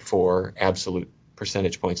 0.4 absolute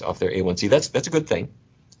percentage points off their A1C. That's a good thing.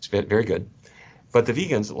 It's very good. But the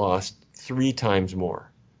vegans lost 3 times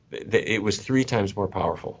more. It was 3 times more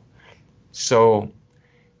powerful. So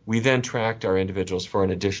we then tracked our individuals for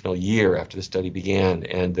an additional year after the study began,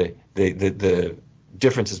 and the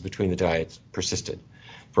differences between the diets persisted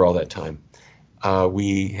for all that time.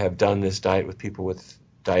 We have done this diet with people with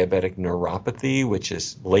diabetic neuropathy, which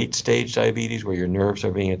is late-stage diabetes where your nerves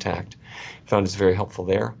are being attacked. Found it's very helpful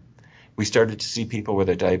there. We started to see people where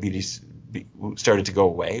their diabetes started to go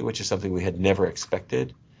away, which is something we had never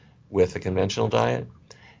expected with a conventional diet.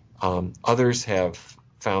 Others have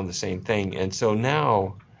found the same thing. And so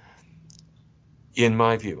now, in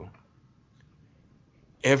my view,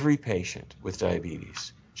 every patient with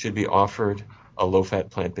diabetes should be offered a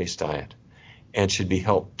low-fat plant-based diet and should be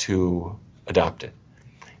helped to adopt it.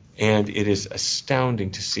 And it is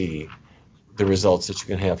astounding to see the results that you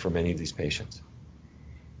can have for many of these patients.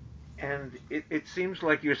 And it seems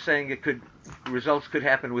like you're saying results could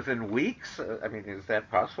happen within weeks. I mean, is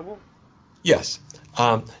that possible? Yes.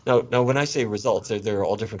 Now, when I say results, there are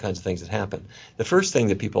all different kinds of things that happen. The first thing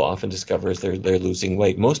that people often discover is they're losing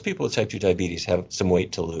weight. Most people with type 2 diabetes have some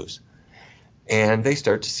weight to lose, and they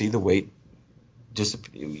start to see the weight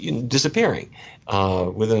disappearing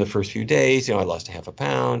within the first few days. I lost a half a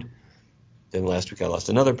pound. Then last week I lost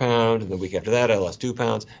another pound, and the week after that I lost 2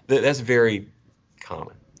 pounds. That's very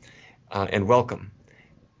common and welcome.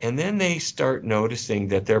 And then they start noticing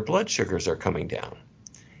that their blood sugars are coming down.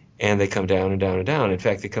 And they come down and down and down. In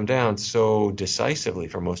fact, they come down so decisively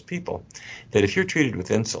for most people that if you're treated with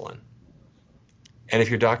insulin, and if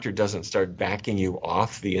your doctor doesn't start backing you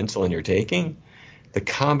off the insulin you're taking, the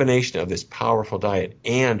combination of this powerful diet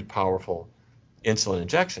and powerful insulin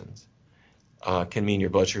injections can mean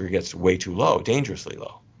your blood sugar gets way too low, dangerously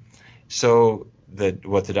low. So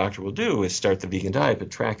what the doctor will do is start the vegan diet,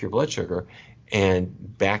 but track your blood sugar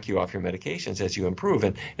and back you off your medications as you improve.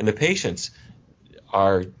 And the patients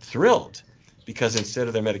are thrilled because instead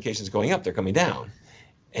of their medications going up, they're coming down.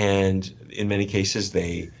 And in many cases,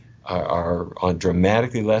 they are on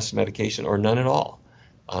dramatically less medication or none at all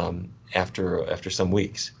after some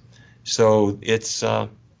weeks. So it's a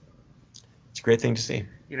great thing to see.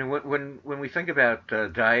 When we think about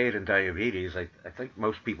diet and diabetes, I think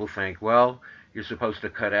most people think, well, you're supposed to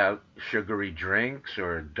cut out sugary drinks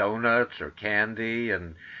or donuts or candy,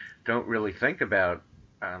 and don't really think about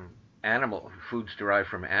animal foods derived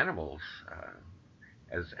from animals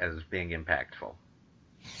as being impactful.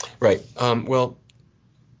 Right. Well,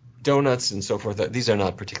 donuts and so forth, these are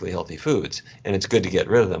not particularly healthy foods, and it's good to get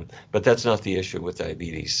rid of them. But that's not the issue with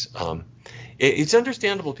diabetes. It's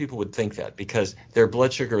understandable people would think that because their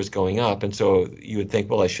blood sugar is going up, and so you would think,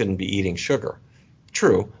 well, I shouldn't be eating sugar.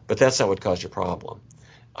 True, but that's not what caused your problem.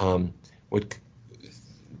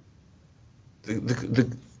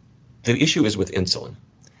 The issue is with insulin.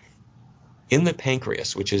 In the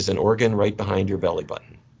pancreas, which is an organ right behind your belly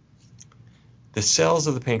button, the cells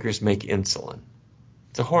of the pancreas make insulin.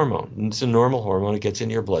 It's a hormone. It's a normal hormone. It gets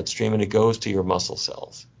into your bloodstream and it goes to your muscle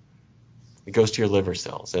cells. It goes to your liver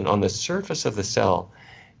cells. And on the surface of the cell,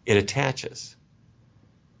 it attaches.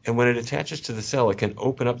 And when it attaches to the cell, it can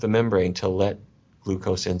open up the membrane to let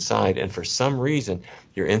glucose inside. And for some reason,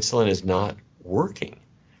 your insulin is not working.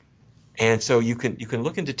 And so you can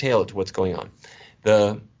look in detail at what's going on.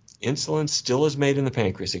 The insulin still is made in the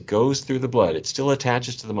pancreas. It goes through the blood. It still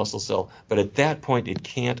attaches to the muscle cell, but at that point, it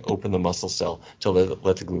can't open the muscle cell to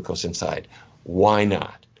let the glucose inside. Why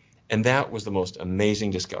not? And that was the most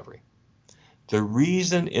amazing discovery. The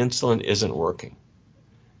reason insulin isn't working,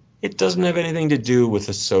 it doesn't have anything to do with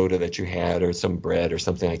the soda that you had or some bread or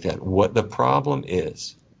something like that. What the problem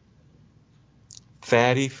is,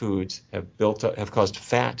 fatty foods have caused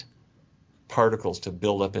fat particles to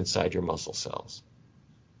build up inside your muscle cells.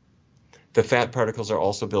 the fat particles are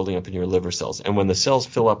also building up in your liver cells. And when the cells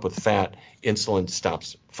fill up with fat, insulin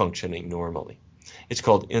stops functioning normally. It's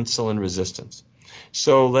called insulin resistance.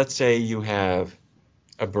 So let's say you have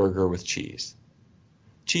a burger with cheese.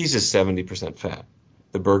 Cheese is 70% fat.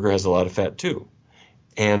 The burger has a lot of fat too.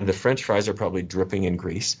 And the French fries are probably dripping in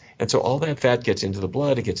grease. And so all that fat gets into the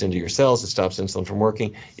blood, it gets into your cells, it stops insulin from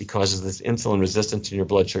working, it causes this insulin resistance and your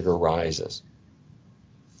blood sugar rises.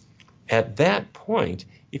 At that point,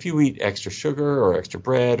 if you eat extra sugar or extra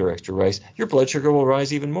bread or extra rice, your blood sugar will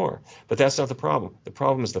rise even more. But that's not the problem. The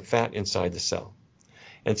problem is the fat inside the cell.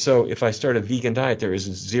 And so if I start a vegan diet, there is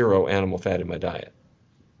 0 animal fat in my diet.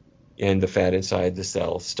 And the fat inside the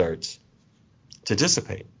cell starts to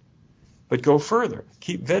dissipate. But go further.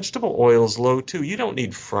 Keep vegetable oils low too. You don't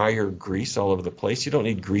need fryer grease all over the place. You don't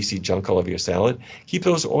need greasy junk all over your salad. Keep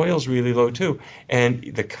those oils really low too.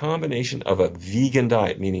 And the combination of a vegan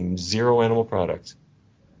diet, meaning 0 animal products,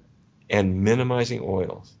 and minimizing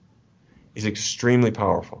oils is extremely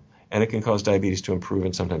powerful. And it can cause diabetes to improve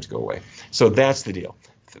and sometimes go away. So that's the deal.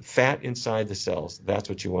 Fat inside the cells, that's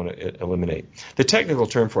what you want to eliminate. The technical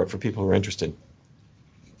term for it, for people who are interested,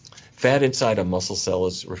 fat inside a muscle cell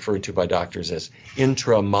is referred to by doctors as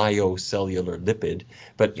intramyocellular lipid,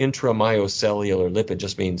 but intramyocellular lipid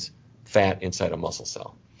just means fat inside a muscle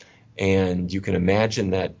cell. And you can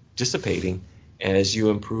imagine that dissipating as you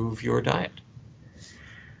improve your diet.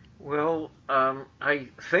 Well, I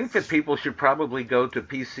think that people should probably go to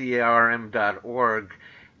pcarm.org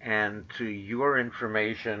and to your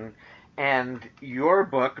information and your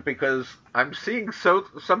book, because I'm seeing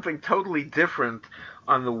something totally different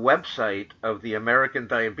on the website of the American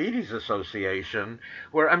Diabetes Association,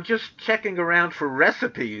 where I'm just checking around for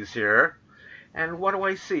recipes here. And what do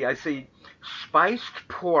I see? I see spiced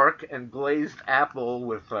pork and glazed apple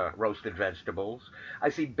with roasted vegetables. I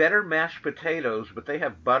see better mashed potatoes, but they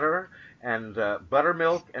have butter and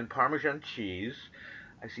buttermilk and Parmesan cheese.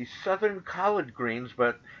 I see southern collard greens,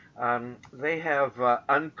 but they have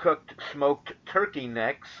uncooked smoked turkey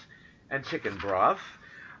necks and chicken broth.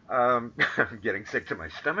 I'm getting sick to my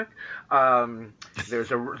stomach.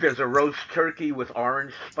 There's a roast turkey with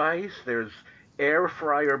orange spice. There's air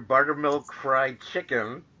fryer buttermilk fried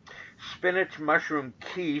chicken, spinach mushroom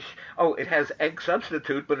quiche. Oh, it has egg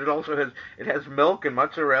substitute, but it has milk and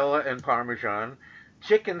mozzarella and Parmesan,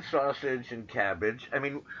 chicken sausage and cabbage. I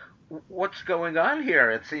mean, what's going on here?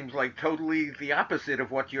 It seems like totally the opposite of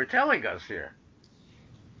what you're telling us here.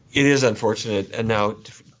 It is unfortunate. And now,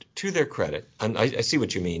 to their credit, and I see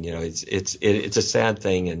what you mean. You know, it's a sad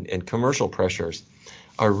thing, and commercial pressures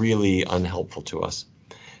are really unhelpful to us.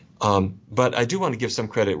 But I do want to give some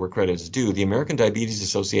credit where credit is due. The American Diabetes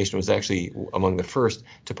Association was actually among the first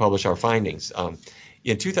to publish our findings.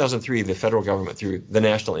 In 2003, the federal government, through the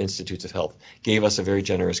National Institutes of Health, gave us a very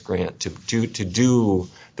generous grant to do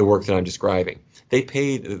the work that I'm describing.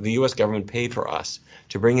 The U.S. government paid for us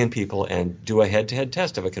to bring in people and do a head-to-head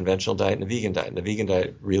test of a conventional diet and a vegan diet. And the vegan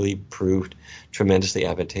diet really proved tremendously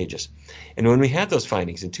advantageous. And when we had those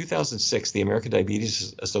findings, in 2006, the American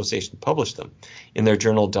Diabetes Association published them in their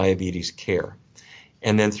journal Diabetes Care.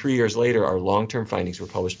 And then 3 years later, our long-term findings were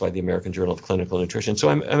published by the American Journal of Clinical Nutrition. So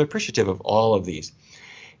I'm appreciative of all of these.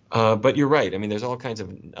 But you're right. I mean, there's all kinds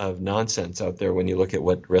of nonsense out there when you look at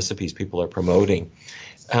what recipes people are promoting.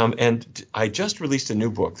 And I just released a new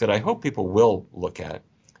book that I hope people will look at.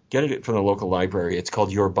 Get it from the local library. It's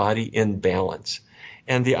called Your Body in Balance.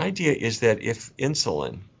 And the idea is that if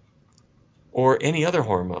insulin or any other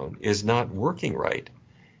hormone is not working right,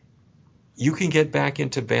 you can get back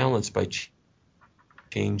into balance by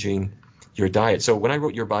changing your diet. So when I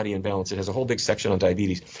wrote Your Body in Balance, it has a whole big section on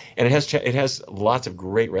diabetes, and it has lots of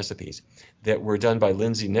great recipes that were done by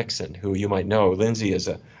Lindsay Nixon, who you might know. Lindsay is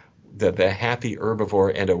the happy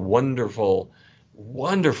herbivore and a wonderful,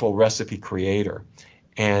 wonderful recipe creator.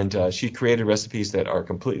 And she created recipes that are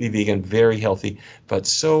completely vegan, very healthy, but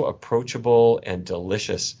so approachable and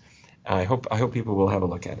delicious. I hope people will have a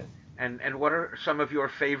look at it. And what are some of your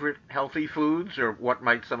favorite healthy foods, or what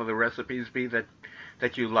might some of the recipes be that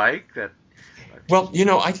you like? Well, you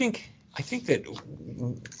know, I think that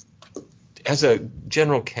as a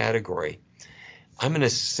general category, I'm going to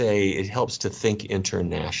say it helps to think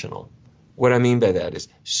international. What I mean by that is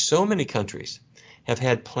so many countries have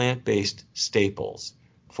had plant-based staples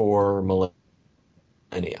for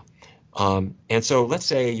millennia. And so let's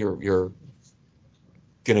say you're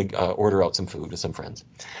going to order out some food with some friends.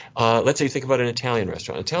 Let's say you think about an Italian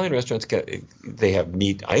restaurant. Italian restaurants, they have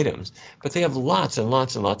meat items, but they have lots and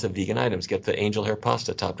lots and lots of vegan items. Get the angel hair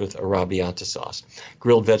pasta topped with arrabbiata sauce,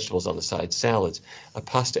 grilled vegetables on the side, salads, a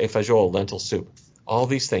pasta e fagioli, lentil soup. all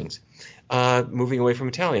these things. Moving away from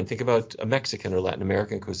Italian, think about a Mexican or Latin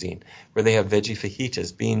American cuisine, where they have veggie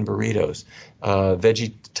fajitas, bean burritos,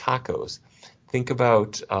 veggie tacos. Think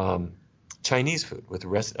about Chinese food with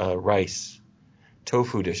rice,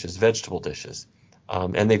 tofu dishes, vegetable dishes.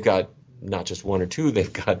 And they've got not just one or two,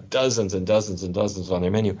 they've got dozens and dozens and dozens on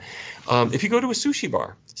their menu. If you go to a sushi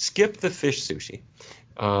bar, skip the fish sushi.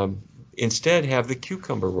 Instead, have the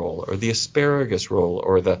cucumber roll or the asparagus roll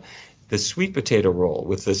or the sweet potato roll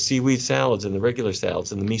with the seaweed salads and the regular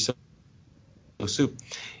salads and the miso soup.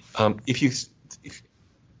 To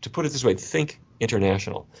put it this way, think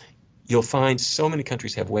international. You'll find so many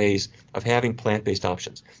countries have ways of having plant-based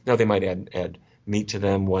options. Now, they might add meat to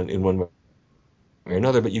them in one way or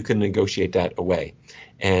another, but you can negotiate that away,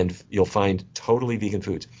 and you'll find totally vegan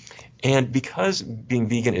foods. And because being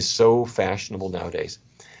vegan is so fashionable nowadays,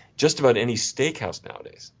 just about any steakhouse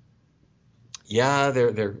nowadays, yeah,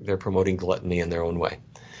 they're promoting gluttony in their own way,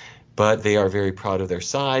 but they are very proud of their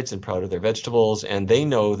sides and proud of their vegetables, and they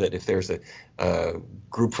know that if there's a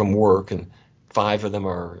group from work and 5 of them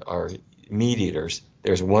are meat eaters,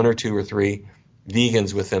 there's 1 or 2 or 3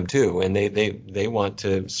 vegans with them too, and they want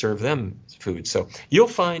to serve them food. So you'll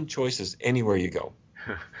find choices anywhere you go.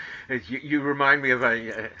 You remind me of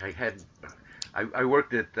I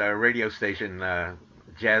worked at a radio station,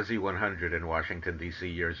 Jazzy 100 in Washington, D.C.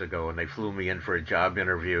 years ago, and they flew me in for a job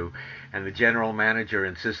interview, and the general manager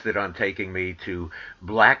insisted on taking me to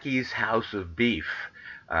Blackie's House of Beef,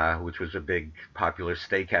 which was a big popular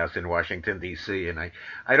steakhouse in Washington, D.C., and I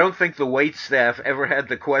don't think the wait staff ever had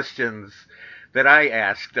the questions that I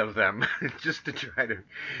asked of them, just to try to,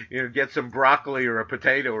 get some broccoli or a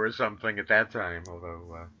potato or something at that time,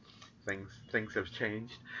 although things have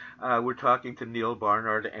changed. We're talking to Neal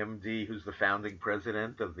Barnard, MD, who's the founding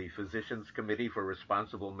president of the Physicians Committee for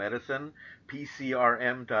Responsible Medicine,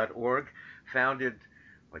 PCRM.org, founded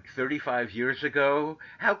like 35 years ago.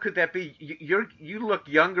 How could that be? You look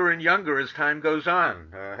younger and younger as time goes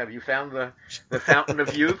on. Have you found the fountain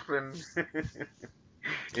of youth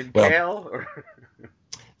in Kale? Or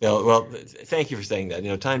well, thank you for saying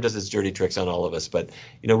that. Time does its dirty tricks on all of us, but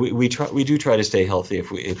we do try to stay healthy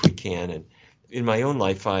if we can. And in my own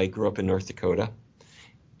life, I grew up in North Dakota,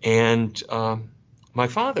 and my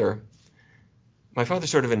father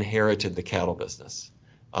sort of inherited the cattle business.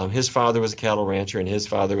 His father was a cattle rancher, and his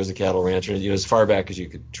father was a cattle rancher, as far back as you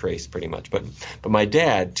could trace, pretty much. But my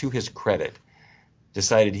dad, to his credit,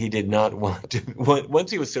 decided he did not want to. Once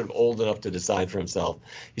he was sort of old enough to decide for himself,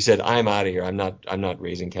 he said, "I'm out of here. I'm not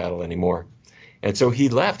raising cattle anymore." And so he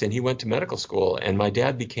left, and he went to medical school. And my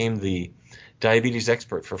dad became the diabetes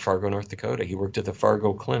expert for Fargo, North Dakota. He worked at the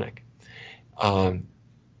Fargo Clinic.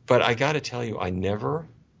 But I got to tell you, I never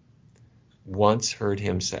once heard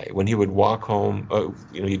him say, when he would walk home,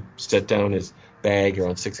 he'd set down his bag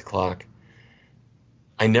around 6 o'clock.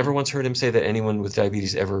 I never once heard him say that anyone with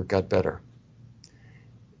diabetes ever got better.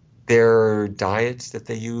 Their diets that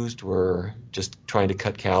they used were just trying to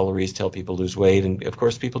cut calories, tell people to lose weight, and of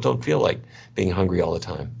course people don't feel like being hungry all the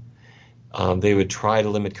time. They would try to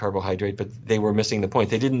limit carbohydrate, but they were missing the point.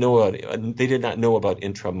 They did not know about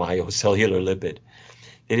intramyocellular lipid.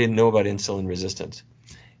 They didn't know about insulin resistance.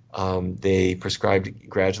 They prescribed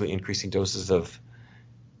gradually increasing doses of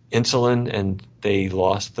insulin, and they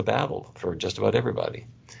lost the battle for just about everybody.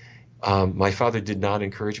 My father did not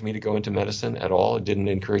encourage me to go into medicine at all. It didn't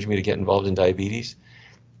encourage me to get involved in diabetes.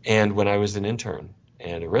 And when I was an intern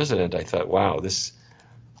and a resident, I thought, wow, this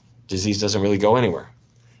disease doesn't really go anywhere.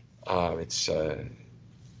 It's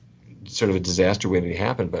sort of a disaster waiting to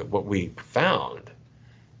happen. But what we found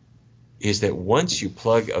is that once you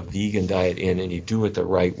plug a vegan diet in and you do it the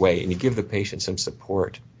right way and you give the patient some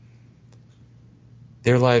support,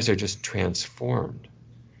 their lives are just transformed.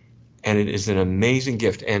 And it is an amazing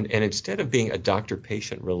gift. And instead of being a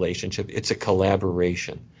doctor-patient relationship, it's a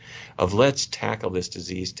collaboration of let's tackle this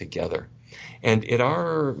disease together. And at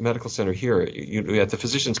our medical center here, at the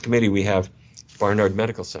Physicians Committee, we have Barnard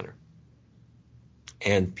Medical Center.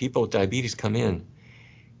 And people with diabetes come in,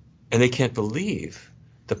 and they can't believe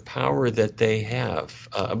the power that they have.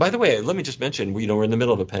 By the way, let me just mention, we're in the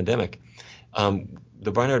middle of a pandemic.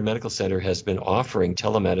 The Barnard Medical Center has been offering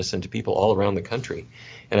telemedicine to people all around the country.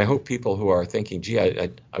 And I hope people who are thinking, gee, I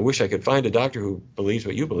wish I could find a doctor who believes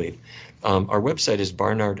what you believe. Our website is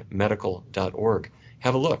barnardmedical.org.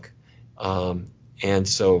 Have a look. And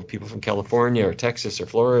so people from California or Texas or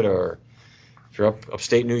Florida, or if you're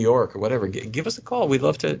upstate New York or whatever, give us a call. We'd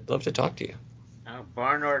love to talk to you.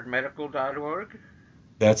 Barnardmedical.org?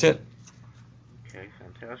 That's it. Okay,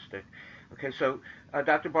 fantastic. Okay, so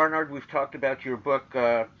Dr. Barnard, we've talked about your book,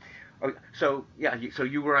 Oh, so yeah, so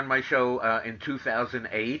you were on my show in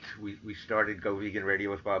 2008. We started Go Vegan Radio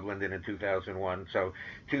with Bob Linden in 2001. So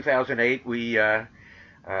 2008 we uh,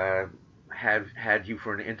 had you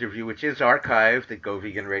for an interview, which is archived at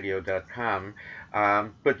goveganradio.com.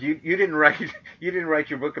 But you didn't write you didn't write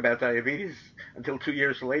your book about diabetes until 2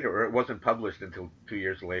 years later, or it wasn't published until 2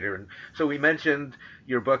 years later. And so we mentioned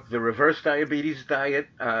your book, The Reverse Diabetes Diet: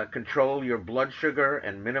 Control Your Blood Sugar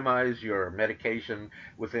and Minimize Your Medication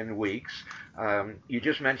Within Weeks. You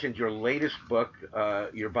just mentioned your latest book,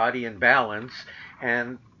 Your Body in Balance.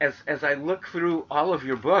 And as I look through all of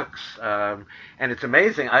your books, and it's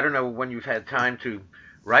amazing. I don't know when you've had time to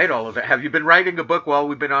write all of that. Have you been writing a book while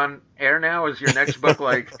we've been on air now? Is your next book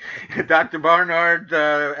like Dr. Barnard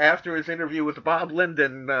after his interview with Bob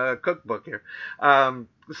Linden cookbook here?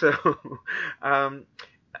 So um,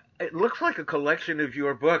 it looks like a collection of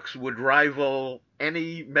your books would rival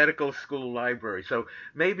any medical school library. So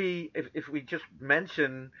maybe if we just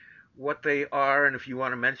mention what they are, and if you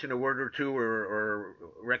want to mention a word or two, or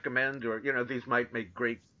recommend, or these might make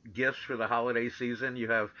great gifts for the holiday season. You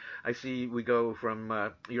have, I see, we go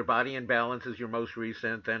from Your Body in Balance is your most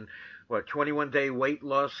recent, and what, 21-day weight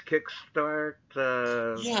loss kickstart.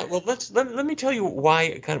 Yeah, well, let me tell you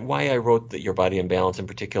why I wrote Your Body in Balance in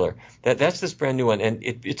particular. That's this brand new one, and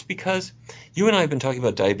it's because you and I have been talking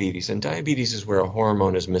about diabetes, and diabetes is where a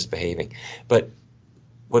hormone is misbehaving. But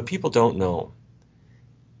what people don't know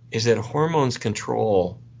is that hormones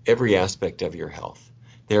control every aspect of your health.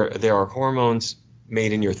 There are hormones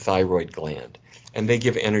made in your thyroid gland, and they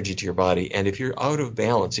give energy to your body. And if you're out of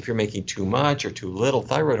balance, if you're making too much or too little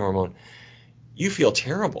thyroid hormone, you feel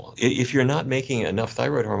terrible. If you're not making enough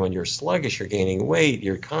thyroid hormone, you're sluggish, you're gaining weight,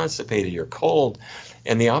 you're constipated, you're cold.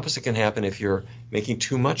 And the opposite can happen if you're making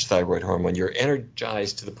too much thyroid hormone. You're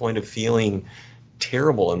energized to the point of feeling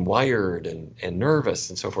terrible and wired and nervous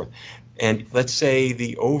and so forth. And let's say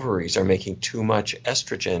the ovaries are making too much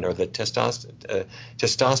estrogen, or the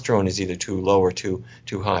testosterone is either too low or too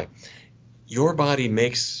high. Your body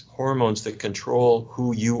makes hormones that control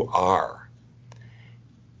who you are.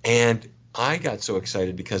 And I got so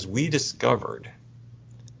excited because we discovered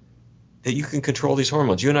that you can control these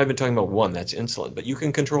hormones. You and I have been talking about one, that's insulin, but you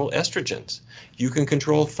can control estrogens. You can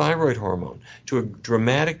control thyroid hormone to a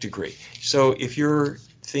dramatic degree. So if you're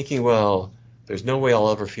thinking, well, there's no way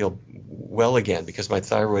I'll ever feel well again because my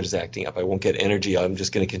thyroid is acting up, I won't get energy, I'm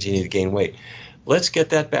just going to continue to gain weight. Let's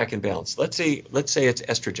get that back in balance. Let's say it's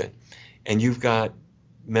estrogen, and you've got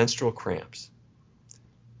menstrual cramps,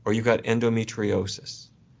 or you've got endometriosis,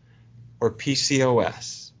 or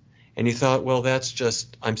PCOS, and you thought, well, that's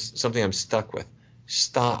just something I'm stuck with.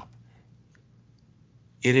 Stop.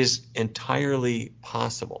 It is entirely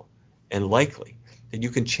possible and likely that you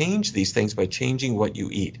can change these things by changing what you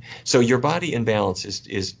eat. So Your Body in Balance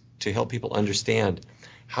is to help people understand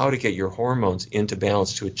how to get your hormones into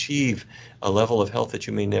balance to achieve a level of health that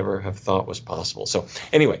you may never have thought was possible. So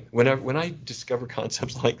anyway, when I discover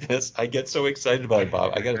concepts like this, I get so excited about it,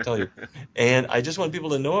 Bob. I got to tell you. And I just want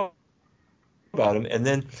people to know about them. And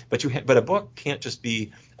then, but a book can't just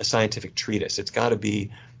be a scientific treatise. It's got to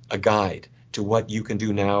be a guide to what you can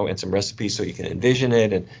do now, and some recipes so you can envision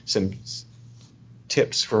it, and some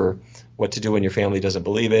tips for what to do when your family doesn't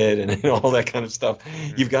believe it, and all that kind of stuff.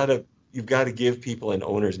 You've got to give people an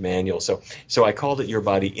owner's manual. So I called it Your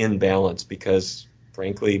Body in Balance because,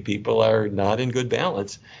 frankly, people are not in good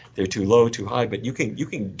balance. They're too low, too high, but you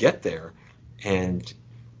can get there, and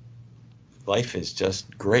life is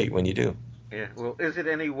just great when you do. Yeah. Well, is it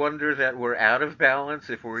any wonder that we're out of balance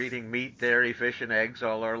if we're eating meat, dairy, fish, and eggs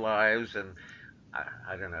all our lives, and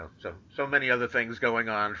I don't know, so many other things going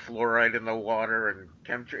on, fluoride in the water and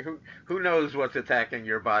chemistry. Who knows what's attacking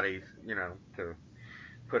your body, to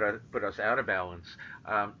put us out of balance.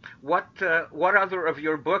 What other of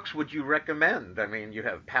your books would you recommend? I mean, you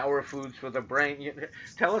have Power Foods for the Brain.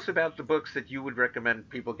 Tell us about the books that you would recommend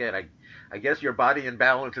people get. I guess Your Body in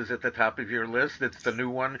Balance is at the top of your list. It's the new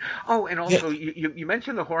one. Oh, and also you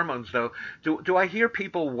mentioned the hormones though. Do I hear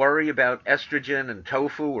people worry about estrogen and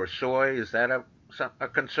tofu or soy? Is that a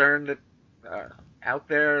concern that out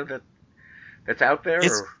there that's out there?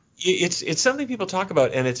 It's something people talk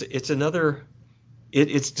about, and it's another.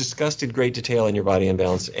 It's discussed in great detail in Your Body in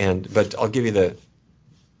Balance, but I'll give you the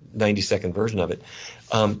 90-second version of it.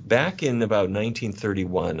 Back in about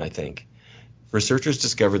 1931, I think, researchers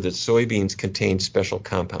discovered that soybeans contain special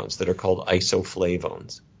compounds that are called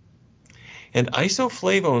isoflavones. And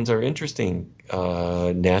isoflavones are interesting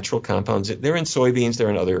natural compounds. They're in soybeans, they're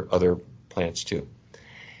in other plants too.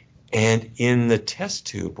 And in the test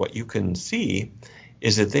tube, what you can see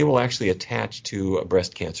is that they will actually attach to a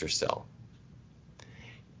breast cancer cell.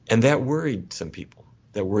 And that worried some people.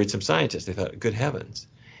 That worried some scientists. They thought, good heavens,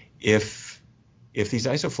 if these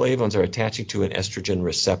isoflavones are attaching to an estrogen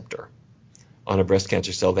receptor on a breast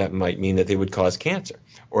cancer cell, that might mean that they would cause cancer.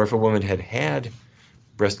 Or if a woman had had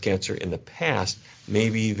breast cancer in the past,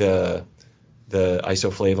 maybe the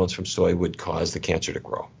isoflavones from soy would cause the cancer to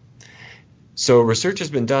grow. So research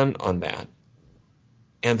has been done on that,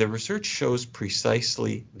 and the research shows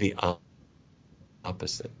precisely the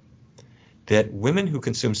opposite. That women who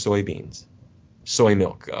consume soybeans, soy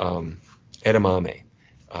milk, edamame,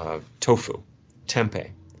 tofu,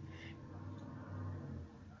 tempeh,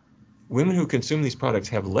 women who consume these products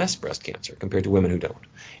have less breast cancer compared to women who don't.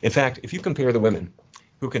 In fact, if you compare the women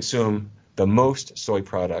who consume the most soy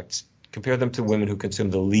products, compare them to women who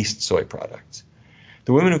consume the least soy products.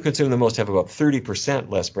 The women who consume the most have about 30%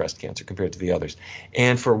 less breast cancer compared to the others.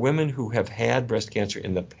 And for women who have had breast cancer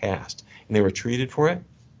in the past and they were treated for it,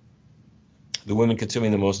 the women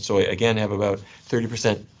consuming the most soy, again, have about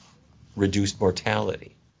 30% reduced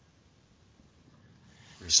mortality.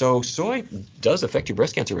 So soy does affect your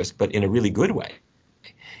breast cancer risk, but in a really good way.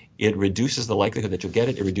 It reduces the likelihood that you'll get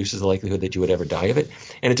it. It reduces the likelihood that you would ever die of it.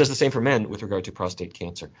 And it does the same for men with regard to prostate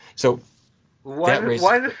cancer. So why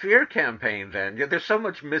the fear campaign then? Yeah, there's so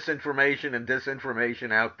much misinformation and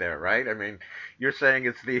disinformation out there, right? I mean, you're saying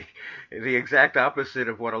it's the exact opposite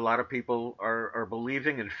of what a lot of people are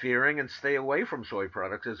believing and fearing, and stay away from soy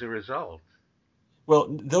products as a result.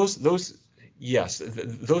 Well, yes,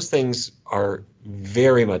 those things are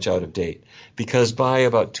very much out of date, because by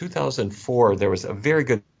about 2004 there was a very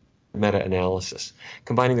good meta-analysis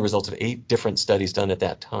combining the results of 8 different studies done at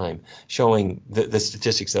that time, showing the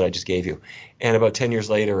statistics that I just gave you. And about 10 years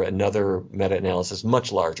later, another meta-analysis,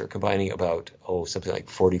 much larger, combining about something like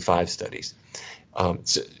 45 studies,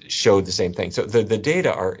 showed the same thing. So the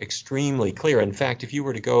data are extremely clear. In fact, if you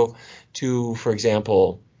were to go to, for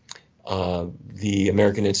example, the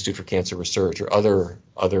American Institute for Cancer Research or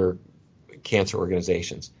other cancer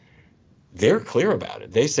organizations, they're clear about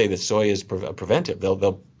it. They say that soy is preventive.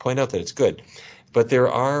 They'll point out that it's good, but there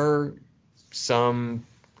are some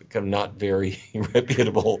kind of not very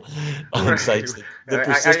reputable Right. sites that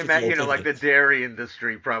persist I with the old imagine, like the thinking. dairy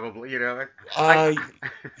industry, probably. I.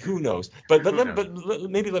 Who knows? But Who knows?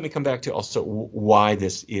 maybe let me come back to also why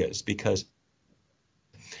this is, because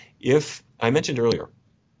if I mentioned earlier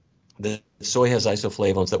that soy has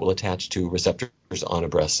isoflavones that will attach to receptors on a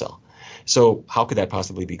breast cell. So how could that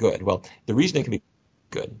possibly be good? Well, the reason it can be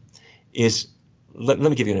good is, let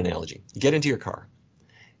me give you an analogy. You get into your car,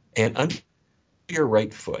 and under your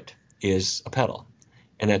right foot is a pedal,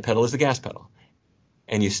 and that pedal is the gas pedal.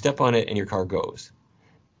 And you step on it and your car goes.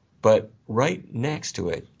 But right next to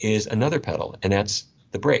it is another pedal, and that's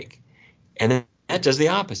the brake. And then that does the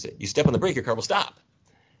opposite. You step on the brake, your car will stop.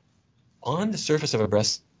 On the surface of a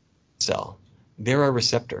breast cell, there are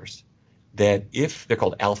receptors that, if they're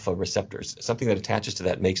called alpha receptors, something that attaches to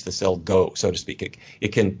that makes the cell go, so to speak. It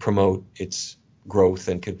can promote its growth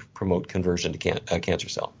and can promote conversion to a cancer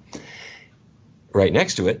cell. Right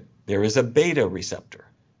next to it, there is a beta receptor.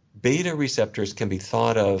 Beta receptors can be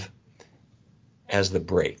thought of as the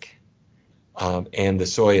brake, and the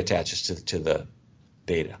soy attaches to the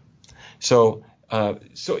beta. So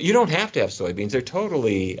you don't have to have soybeans. They're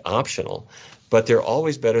totally optional, but they're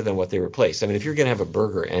always better than what they replace. I mean, if you're going to have a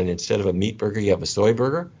burger and instead of a meat burger, you have a soy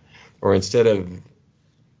burger, or instead of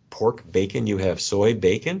pork bacon, you have soy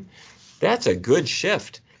bacon, that's a good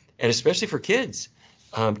shift. And especially for kids.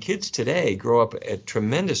 Kids today grow up at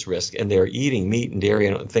tremendous risk, and they're eating meat and dairy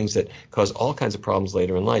and things that cause all kinds of problems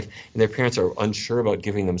later in life. And their parents are unsure about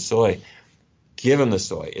giving them soy. Give them the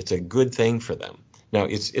soy. It's a good thing for them. Now,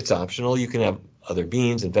 it's optional. You can have other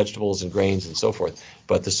beans and vegetables and grains and so forth,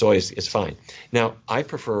 but the soy is fine. Now, I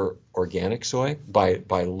prefer organic soy.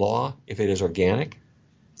 By law, if it is organic,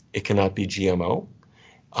 it cannot be GMO.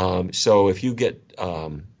 So if you get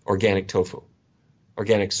organic tofu,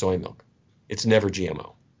 organic soy milk, it's never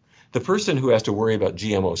GMO. The person who has to worry about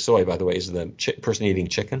GMO soy, by the way, is the person eating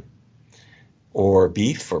chicken or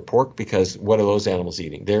beef or pork, because what are those animals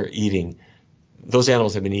eating? Those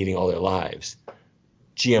animals have been eating all their lives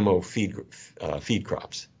GMO feed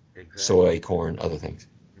crops, Exactly. soy, corn, other things.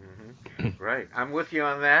 Right. I'm with you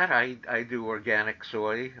on that. I do organic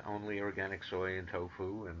soy, only organic soy and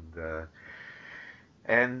tofu,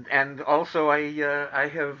 and also I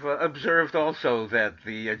have observed also that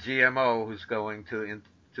the GMO is going to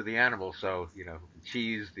the animal. So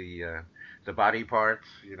cheese, the body parts.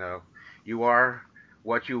 You are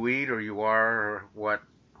what you eat, or you are what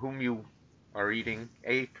whom you are eating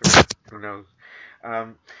ate, or who knows.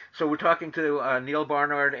 So we're talking to Neil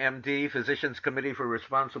Barnard, MD, Physicians Committee for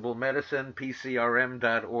Responsible Medicine,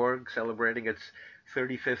 PCRM.org, celebrating its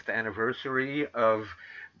 35th anniversary of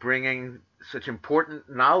bringing such important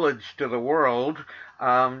knowledge to the world.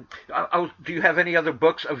 Do you have any other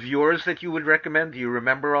books of yours that you would recommend? Do you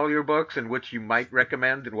remember all your books and which you might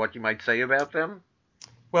recommend and what you might say about them?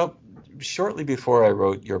 Well, shortly before I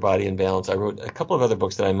wrote Your Body in Balance, I wrote a couple of other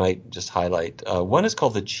books that I might just highlight. One is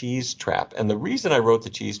called The Cheese Trap. And the reason I wrote The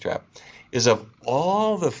Cheese Trap is of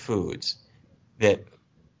all the foods that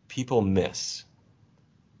people miss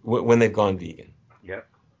when they've gone vegan. Yep.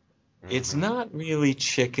 It's Hmm. not really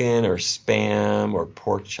chicken or spam or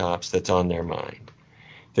pork chops that's on their mind.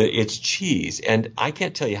 It's cheese. And I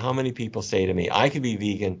can't tell you how many people say to me, I can be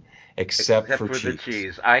vegan except Except for for the cheese.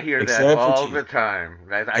 cheese. I hear that Except for all the cheese. time.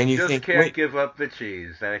 I And you just think, can't wait, give up the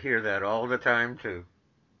cheese. I hear that all the time too.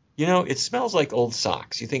 it smells like old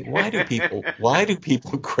socks. You think, why do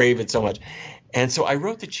people crave it so much? And so I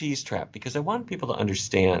wrote The Cheese Trap because I wanted people to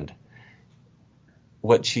understand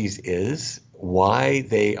what cheese is, why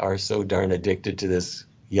they are so darn addicted to this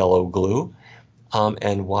yellow glue,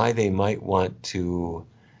 and why they might want to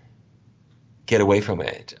get away from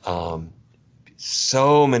it.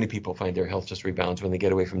 So many people find their health just rebounds when they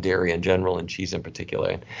get away from dairy in general and cheese in particular.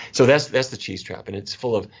 And so that's the cheese trap, and it's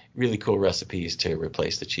full of really cool recipes to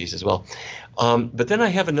replace the cheese as well. But then I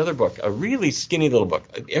have another book, a really skinny little book.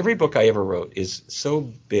 Every book I ever wrote is so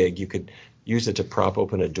big you could use it to prop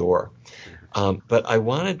open a door. But I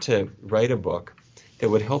wanted to write a book that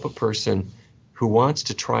would help a person who wants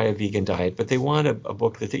to try a vegan diet, but they want a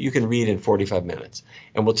book that you can read in 45 minutes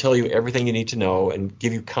and will tell you everything you need to know and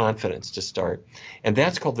give you confidence to start. And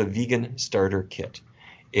that's called the Vegan Starter Kit.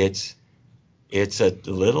 It's a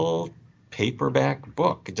little paperback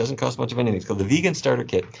book. It doesn't cost much of anything. It's called the Vegan Starter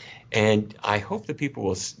Kit. And I hope that people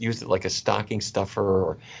will use it like a stocking stuffer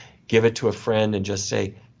or give it to a friend and just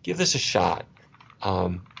say, give this a shot.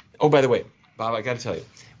 Oh, by the way, Bob, I got to tell you,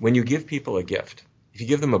 when you give people a gift, if you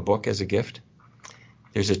give them a book as a gift,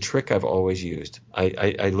 there's a trick I've always used.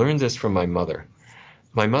 I learned this from my mother.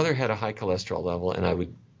 My mother had a high cholesterol level,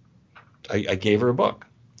 and I gave her a book,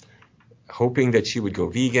 hoping that she would go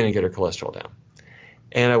vegan and get her cholesterol down.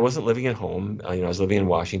 And I wasn't living at home. I was living in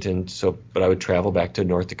Washington, but I would travel back to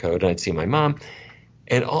North Dakota, and I'd see my mom.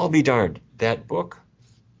 And I'll be darned, that book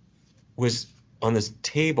was on this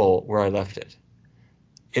table where I left it,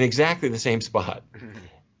 in exactly the same spot.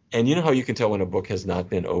 And you know how you can tell when a book has not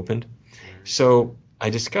been opened? So I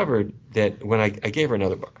discovered that when I gave her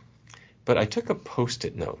another book, but I took a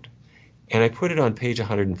Post-it note and I put it on page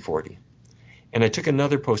 140. And I took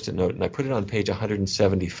another Post-it note and I put it on page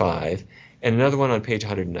 175 and another one on page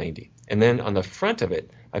 190. And then on the front of it,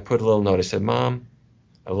 I put a little note. I said, Mom,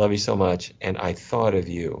 I love you so much, and I thought of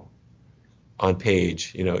you on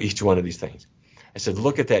page, each one of these things. I said,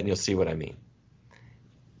 look at that and you'll see what I mean.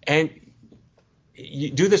 And you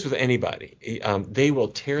do this with anybody. They will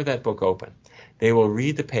tear that book open. They will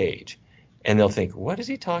read the page, and they'll think, what is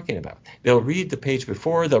he talking about? They'll read the page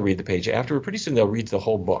before, they'll read the page after. Pretty soon they'll read the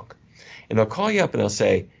whole book. And they'll call you up and they'll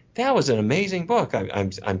say, that was an amazing book.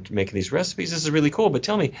 I'm making these recipes. This is really cool. But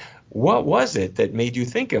tell me, what was it that made you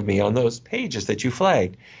think of me on those pages that you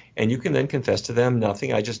flagged? And you can then confess to them,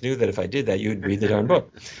 nothing. I just knew that if I did that, you'd read the darn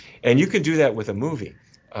book. And you can do that with a movie.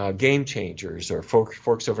 Game Changers or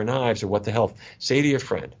Forks Over Knives or What the Health. Say to your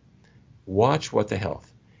friend, watch What the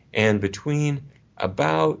Health. And between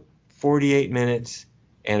about 48 minutes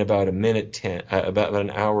and about about an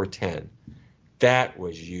hour 10, that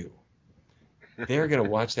was you. They're going to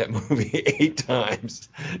watch that movie 8 times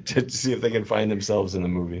to see if they can find themselves in the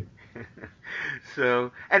movie.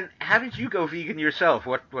 So, and how did you go vegan yourself?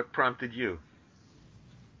 What prompted you?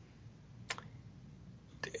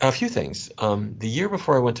 A few things. The year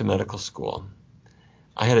before I went to medical school,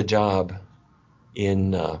 I had a job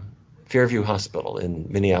in Fairview Hospital in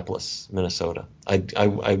Minneapolis, Minnesota.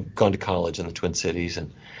 I'd gone to college in the Twin Cities,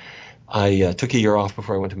 and I took a year off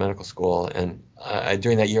before I went to medical school. And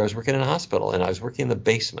during that year, I was working in a hospital, and I was working in the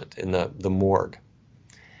basement in the morgue.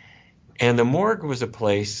 And the morgue was a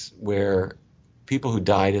place where people who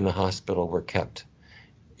died in the hospital were kept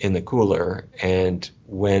in the cooler, and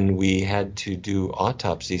when we had to do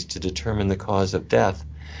autopsies to determine the cause of death,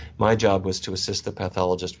 my job was to assist the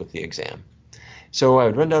pathologist with the exam. So I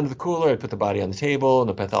would run down to the cooler, I'd put the body on the table, and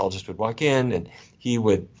the pathologist would walk in, and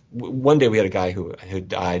one day we had a guy who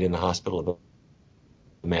died in the hospital of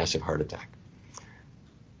a massive heart attack.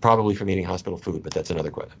 Probably from eating hospital food, but that's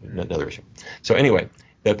another issue. So anyway,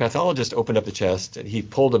 the pathologist opened up the chest, and he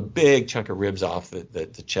pulled a big chunk of ribs off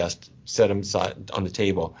the chest, set them on the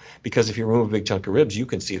table, because if you remove a big chunk of ribs, you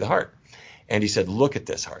can see the heart. And he said, look at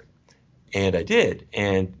this heart. And I did.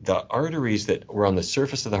 And the arteries that were on the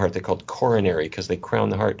surface of the heart, they're called coronary because they crown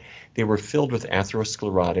the heart, they were filled with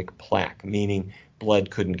atherosclerotic plaque, meaning blood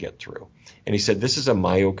couldn't get through. And he said, this is a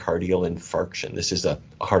myocardial infarction. This is a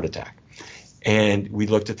heart attack. And we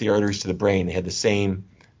looked at the arteries to the brain. They had the same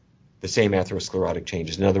atherosclerotic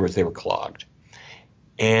changes. In other words, they were clogged.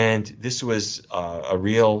 And this was a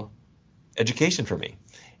real education for me.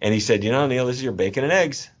 And he said, Neil, this is your bacon and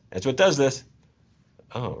eggs. That's what does this.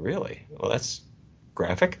 Oh, really? Well, that's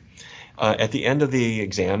graphic. At the end of the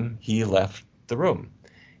exam, he left the room,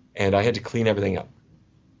 and I had to clean everything up.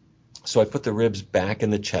 So I put the ribs back in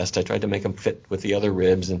the chest. I tried to make them fit with the other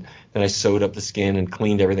ribs, and then I sewed up the skin and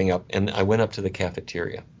cleaned everything up. And I went up to the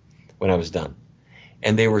cafeteria when I was done,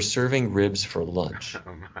 and they were serving ribs for lunch.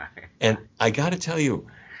 Oh my. And I got to tell you,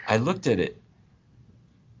 I looked at it,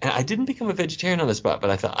 and I didn't become a vegetarian on the spot, but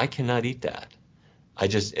I thought, I cannot eat that.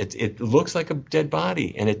 It looks like a dead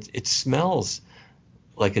body, and it smells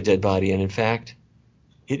like a dead body, and in fact,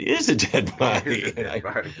 it is a dead body.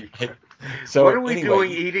 So what are we doing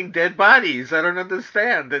eating dead bodies? I don't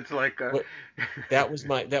understand. It's like that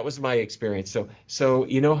was my experience. So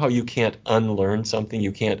you know how you can't unlearn something,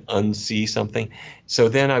 you can't unsee something. So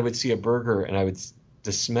then I would see a burger, and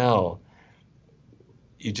the smell.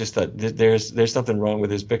 You just thought there's something wrong with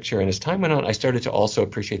this picture. And as time went on, I started to also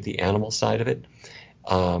appreciate the animal side of it.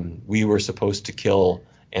 We were supposed to kill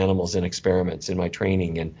animals in experiments in my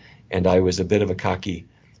training, and I was a bit of a cocky.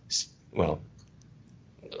 Well,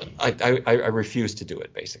 I refused to do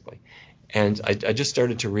it basically, and I just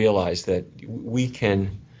started to realize that we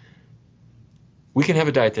can have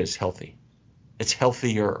a diet that is healthy. It's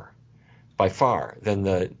healthier by far than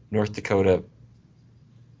the North Dakota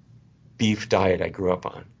beef diet I grew up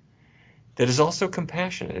on. That is also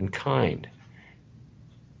compassionate and kind.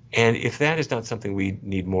 And if that is not something we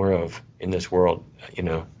need more of in this world,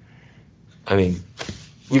 I mean,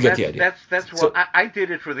 you get the idea. That's what I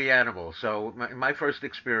did it for the animals. So my first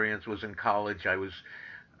experience was in college.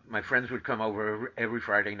 My friends would come over every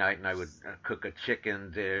Friday night, and I would cook a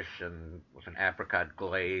chicken dish and with an apricot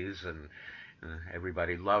glaze, and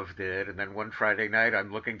everybody loved it. And then one Friday night,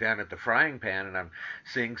 I'm looking down at the frying pan, and I'm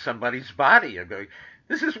seeing somebody's body. I'm going,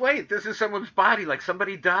 this is someone's body. Like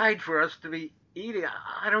somebody died for us to be eating.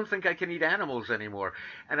 I don't think I can eat animals anymore.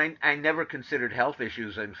 And I never considered health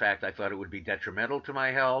issues. In fact, I thought it would be detrimental to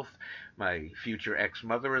my health. My future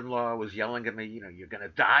ex-mother-in-law was yelling at me, you're going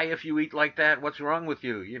to die if you eat like that. What's wrong with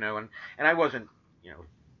you? And I wasn't,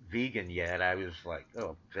 vegan yet. I was like,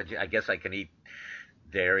 oh, I guess I can eat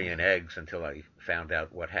dairy and eggs until I found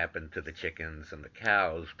out what happened to the chickens and the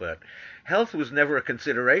cows. But health was never a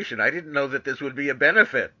consideration. I didn't know that this would be a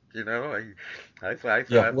benefit. I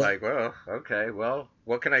thought like, well, okay, well,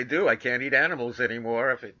 what can I do? I can't eat animals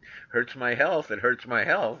anymore. If it hurts my health, it hurts my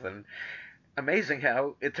health. And amazing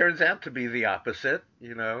how it turns out to be the opposite,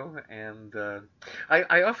 and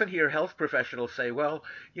I often hear health professionals say, well,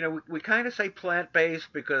 we kind of say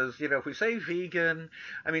plant-based because, if we say vegan,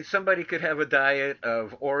 I mean, somebody could have a diet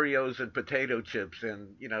of Oreos and potato chips,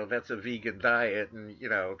 and, that's a vegan diet, and,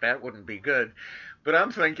 that wouldn't be good. But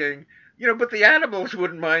I'm thinking, but the animals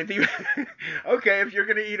wouldn't mind. Okay, if you're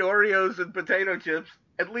going to eat Oreos and potato chips,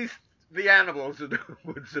 at least the animals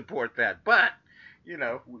would support that. But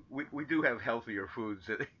we do have healthier foods.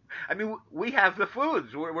 I mean, we have the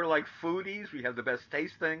foods. We're like foodies. We have the best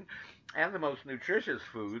tasting and the most nutritious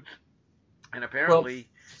foods, and apparently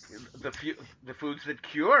the foods that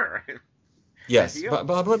cure. Yes,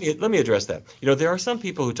 Bob, let me address that. There are some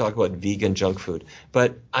people who talk about vegan junk food,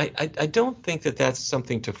 but I don't think that that's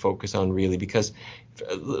something to focus on really, because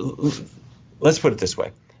let's put it this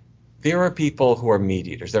way. There are people who are meat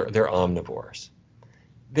eaters. They're omnivores.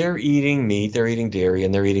 They're eating meat, they're eating dairy,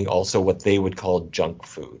 and they're eating also what they would call junk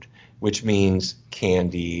food, which means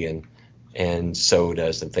candy and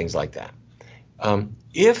sodas and things like that.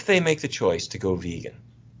 If they make the choice to go vegan,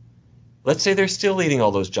 let's say they're still eating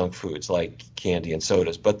all those junk foods like candy and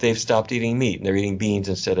sodas, but they've stopped eating meat and they're eating beans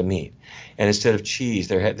instead of meat. And instead of cheese,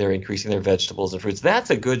 they're increasing their vegetables and fruits. That's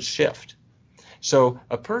a good shift. So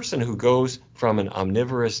a person who goes from an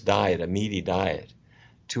omnivorous diet, a meaty diet,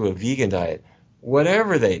 to a vegan diet,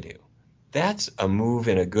 whatever they do, that's a move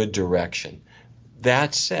in a good direction.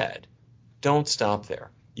 That said, don't stop there.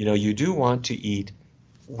 You do want to eat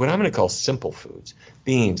what I'm going to call simple foods,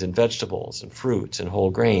 beans and vegetables and fruits and whole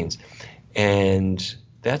grains. And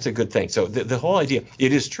that's a good thing. So the whole idea,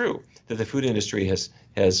 it is true that the food industry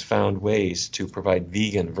has found ways to provide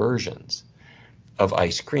vegan versions of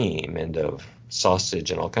ice cream and of sausage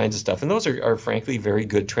and all kinds of stuff. And those are frankly very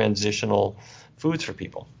good transitional foods for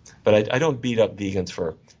people. But I don't beat up vegans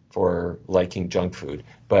for for liking junk food,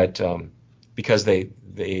 but because they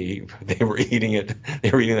were eating it,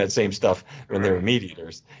 they were eating that same stuff when they were meat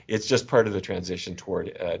eaters. It's just part of the transition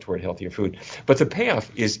toward healthier food. But the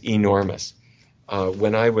payoff is enormous.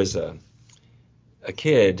 When I was a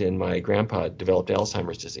kid and my grandpa developed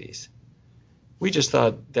Alzheimer's disease, we just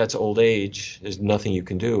thought that's old age. There's nothing you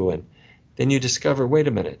can do. And then you discover, wait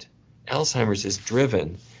a minute, Alzheimer's is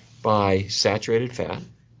driven by saturated fat.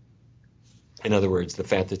 In other words, the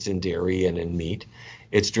fat that's in dairy and in meat.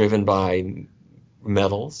 It's driven by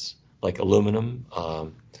metals like aluminum,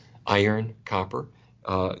 iron, copper.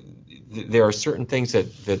 There are certain things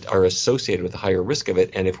that are associated with a higher risk of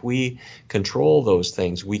it, and if we control those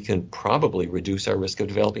things, we can probably reduce our risk of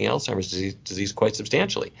developing Alzheimer's disease quite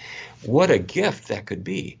substantially. What a gift that could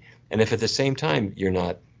be. And if at the same time you're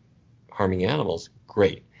not harming animals,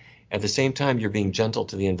 great. At the same time you're being gentle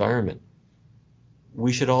to the environment.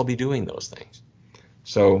 We should all be doing those things.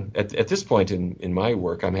 So at this point in my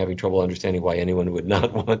work, I'm having trouble understanding why anyone would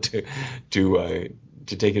not want to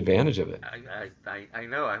take advantage of it. I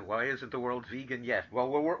know. Why isn't the world vegan yet? Well,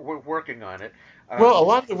 we're working on it. Well, a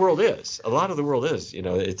lot of the world is. A lot of the world is. You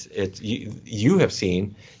know, you have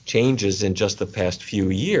seen changes in just the past few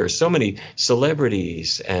years. So many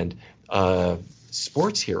celebrities and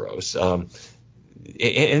sports heroes.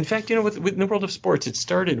 In fact, you know, in the world of sports, it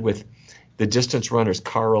started with the distance runners,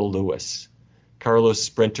 Carl Lewis,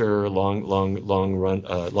 sprinter,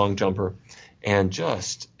 long jumper, and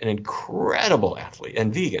just an incredible athlete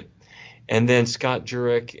and vegan. And then Scott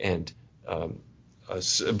Jurek and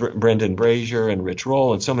Brendan Brazier and Rich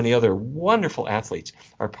Roll and so many other wonderful athletes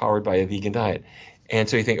are powered by a vegan diet. And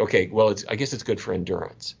so you think, okay, well, I guess it's good for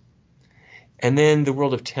endurance. And then the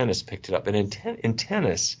world of tennis picked it up. And in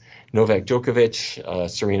tennis, Novak Djokovic,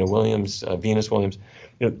 Serena Williams, Venus Williams,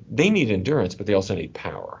 you know, they need endurance, but they also need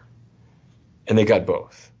power. And they got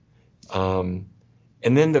both. And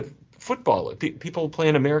then the football, people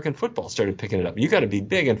playing American football started picking it up. You got to be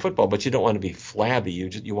big in football, but you don't want to be flabby.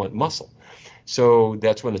 You want muscle. So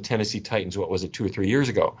that's when the Tennessee Titans, 2 or 3 years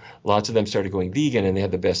ago, lots of them started going vegan, and they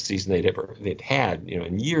had the best season they'd had, you know,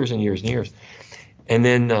 in years and years and years. And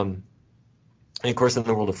then, and of course, in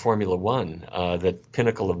the world of Formula One, the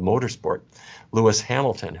pinnacle of motorsport, Lewis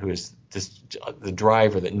Hamilton, who is the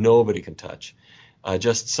driver that nobody can touch.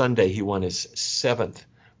 Just Sunday, he won his 7th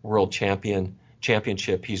world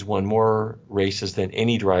championship. He's won more races than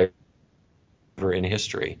any driver in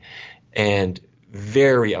history, and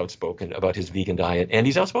very outspoken about his vegan diet. And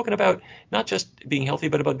he's outspoken about not just being healthy,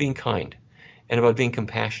 but about being kind and about being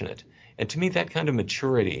compassionate. And to me, that kind of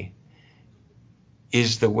maturity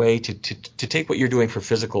is the way to take what you're doing for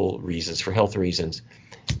physical reasons, for health reasons,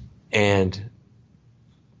 and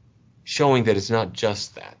showing that it's not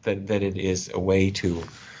just that it is a way to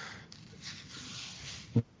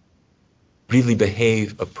really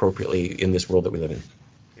behave appropriately in this world that we live in.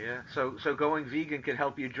 Yeah, so going vegan can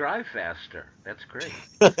help you drive faster. That's great.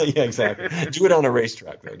 Yeah, exactly. Do it on a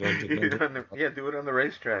racetrack, though. Do it on the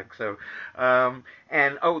racetrack. So,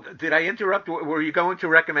 did I interrupt? Were you going to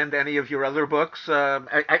recommend any of your other books?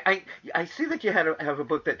 I see that you have a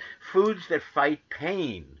book that Foods That Fight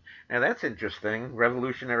Pain. Now that's interesting.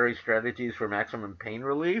 Revolutionary strategies for maximum pain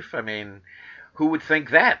relief. I mean, who would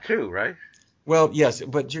think that too, right? Well, yes,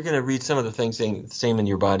 but you're going to read some of the things saying Same in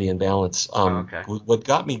Your Body and Balance. Okay. What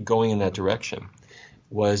got me going in that direction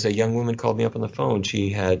was a young woman called me up on the phone.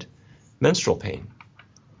 She had menstrual pain.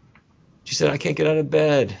 She said, I can't get out of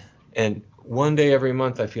bed. And one day every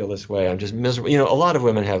month I feel this way. I'm just miserable. You know, a lot of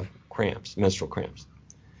women have cramps, menstrual cramps.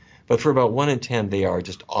 But for about 1 in 10, they are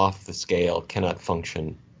just off the scale, cannot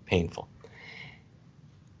function, painful.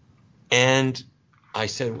 And I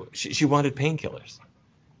said, she wanted painkillers.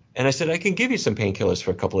 And I said, I can give you some painkillers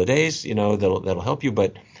for a couple of days, you know, that'll help you.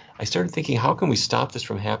 But I started thinking, how can we stop this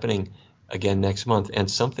from happening again next month?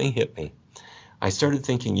 And something hit me. I started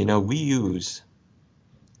thinking, you know, we use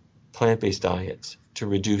plant-based diets to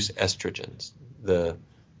reduce estrogens, the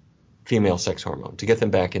female sex hormone, to get them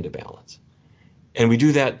back into balance. And we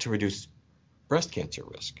do that to reduce breast cancer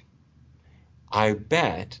risk. I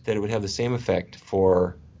bet that it would have the same effect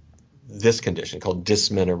for this condition called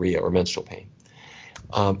dysmenorrhea or menstrual pain.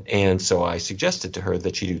 And so I suggested to her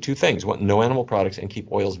that she do 2 things. One, no animal products and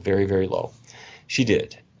keep oils very, very low. She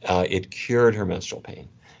did. It cured her menstrual pain.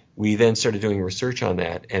 We then started doing research on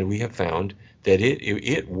that, and we have found that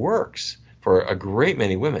it works for a great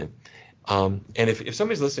many women. And if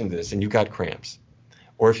somebody's listening to this and you've got cramps,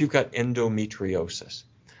 or if you've got endometriosis,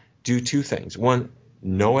 do 2 things. One,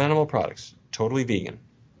 no animal products, totally vegan.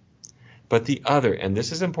 But the other, and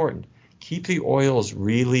this is important, keep the oils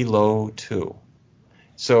really low too.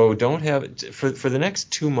 So don't have for the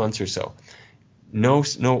next 2 months or so. No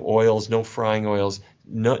oils, no frying oils,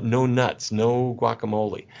 no nuts, no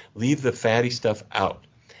guacamole. Leave the fatty stuff out,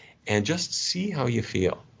 and just see how you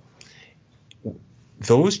feel.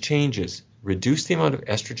 Those changes reduce the amount of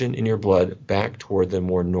estrogen in your blood back toward the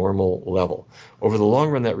more normal level. Over the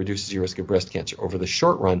long run, that reduces your risk of breast cancer. Over the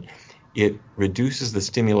short run, it reduces the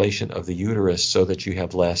stimulation of the uterus so that you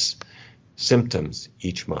have less symptoms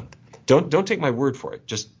each month. Don't take my word for it.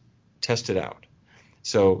 Just test it out.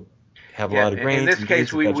 So have a lot of grains.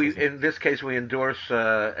 In this case we endorse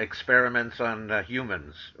experiments on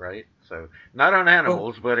humans, right? So not on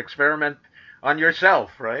animals, but experiment on yourself,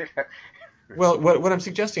 right? Well, what I'm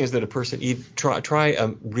suggesting is that a person try a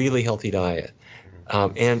really healthy diet.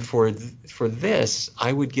 And for this,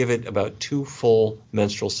 I would give it about 2 full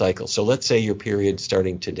menstrual cycles. So let's say your period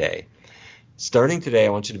starting today. Starting today, I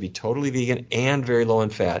want you to be totally vegan and very low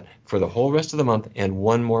in fat for the whole rest of the month and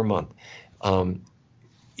 1 more month.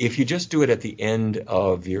 If you just do it at the end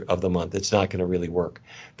of the month, it's not going to really work.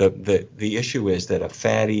 The issue is that a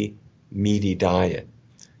fatty, meaty diet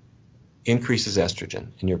increases estrogen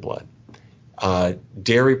in your blood.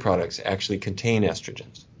 Dairy products actually contain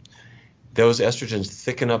estrogens. Those estrogens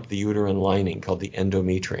thicken up the uterine lining called the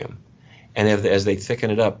endometrium. And as they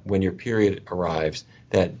thicken it up, when your period arrives,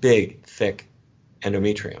 that big, thick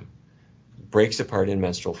endometrium breaks apart in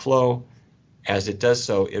menstrual flow. As it does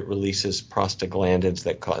so, it releases prostaglandins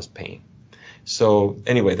that cause pain. So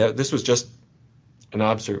anyway, this was just an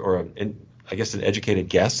an educated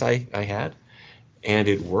guess I had. And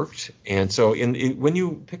it worked. And so when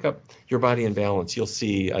you pick up Your Body in Balance, you'll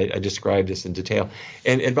see I described this in detail.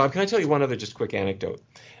 And Bob, can I tell you one other just quick anecdote?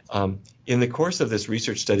 In the course of this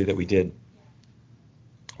research study that we did,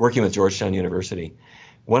 working with Georgetown University,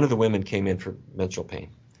 one of the women came in for menstrual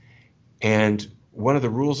pain. And one of the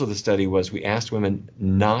rules of the study was we asked women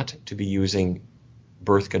not to be using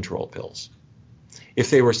birth control pills.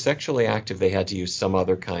 If they were sexually active, they had to use some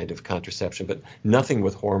other kind of contraception, but nothing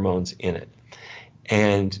with hormones in it.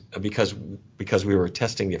 And because we were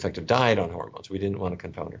testing the effect of diet on hormones, we didn't want to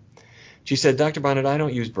confound her. She said, Dr. Barnard, I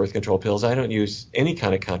don't use birth control pills. I don't use any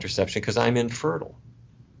kind of contraception because I'm infertile.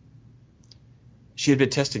 She had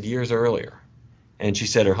been tested years earlier. And she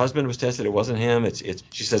said her husband was tested. It wasn't him.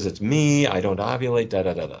 She says, it's me. I don't ovulate,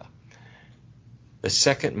 da-da-da-da. The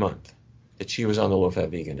second month that she was on the low-fat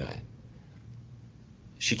vegan diet,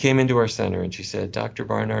 she came into our center and she said, Dr.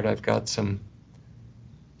 Barnard, I've got some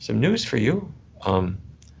news for you. I'm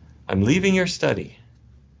leaving your study.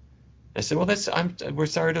 I said, well, we're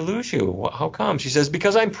sorry to lose you. How come? She says,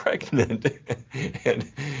 because I'm pregnant.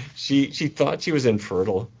 And she thought she was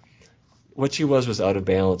infertile. What she was out of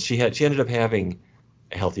balance. She ended up having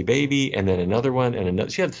a healthy baby and then another one and another.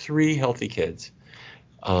 She had 3 healthy kids.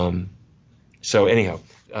 So anyhow,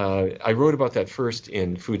 I wrote about that first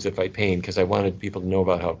in Foods That Fight Pain because I wanted people to know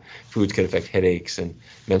about how foods can affect headaches and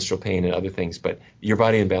menstrual pain and other things. But Your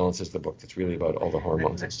Body in Balance is the book that's really about all the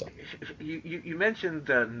hormones and stuff. You mentioned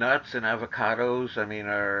nuts and avocados. I mean,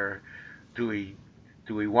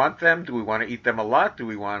 do we want them? Do we want to eat them a lot? Do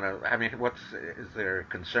we want to? I mean, is there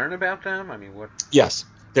concern about them? I mean, what? Yes,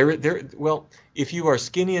 well, if you are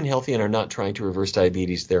skinny and healthy and are not trying to reverse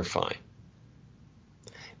diabetes, they're fine.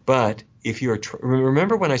 But if you're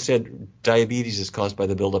remember when I said diabetes is caused by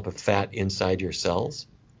the buildup of fat inside your cells?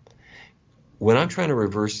 When I'm trying to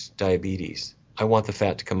reverse diabetes, I want the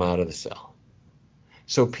fat to come out of the cell.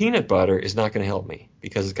 So peanut butter is not going to help me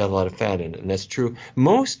because it's got a lot of fat in it, and that's true.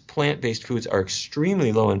 Most plant-based foods are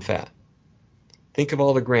extremely low in fat. Think of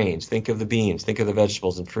all the grains, think of the beans, think of the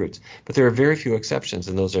vegetables and fruits. But there are very few exceptions,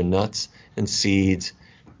 and those are nuts and seeds,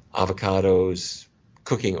 avocados,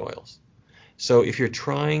 cooking oils. So if you're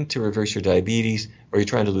trying to reverse your diabetes, or you're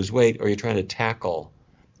trying to lose weight, or you're trying to tackle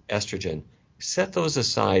estrogen, set those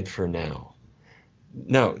aside for now.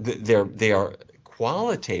 No, they are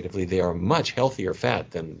qualitatively, they are much healthier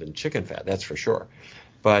fat than chicken fat, that's for sure.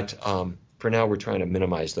 But for now, we're trying to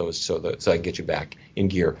minimize those so I can get you back in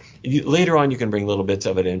gear. Later on, you can bring little bits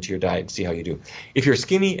of it into your diet and see how you do. If you're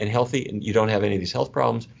skinny and healthy and you don't have any of these health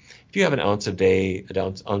problems, if you have an ounce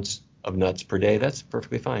of nuts per day, that's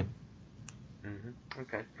perfectly fine. Mm-hmm.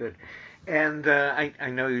 Okay, good. And I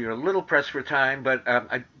know you're a little pressed for time, but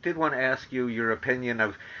I did want to ask you your opinion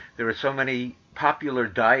of, there are so many popular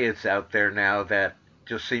diets out there now that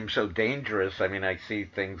just seem so dangerous. I mean, I see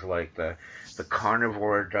things like the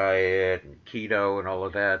carnivore diet and keto and all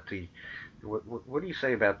of that. What do you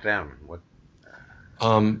say about them?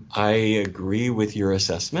 I agree with your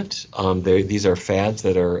assessment. These are fads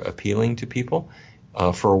that are appealing to people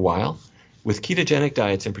for a while. With ketogenic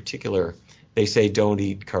diets in particular, they say don't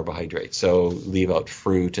eat carbohydrates. So leave out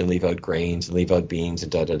fruit and leave out grains and leave out beans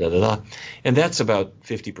and da da da da da. And that's about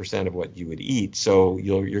 50% of what you would eat. So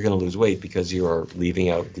you're going to lose weight because you are leaving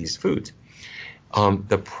out these foods.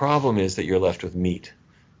 The problem is that you're left with meat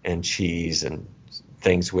and cheese and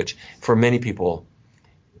things which, for many people,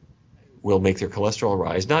 will make their cholesterol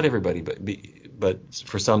rise. Not everybody, but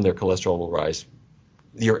for some, their cholesterol will rise.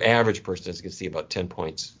 Your average person is going to see about 10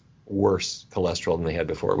 points worse cholesterol than they had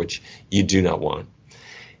before, which you do not want.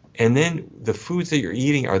 And then the foods that you're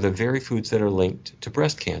eating are the very foods that are linked to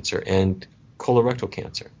breast cancer and colorectal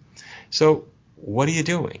cancer. So what are you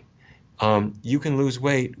doing? You can lose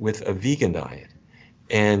weight with a vegan diet,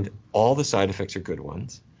 and all the side effects are good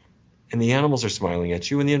ones, and the animals are smiling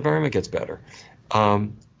at you, and the environment gets better. A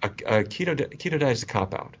keto diet is a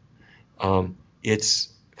cop-out. It's,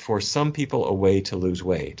 for some people, a way to lose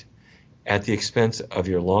weight at the expense of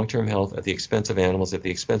your long-term health, at the expense of animals, at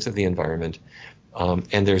the expense of the environment,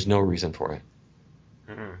 and there's no reason for it.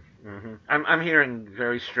 Mm-hmm, mm-hmm. I'm hearing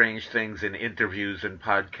very strange things in interviews and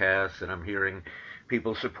podcasts, and I'm hearing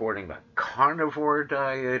people supporting the carnivore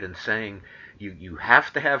diet and saying you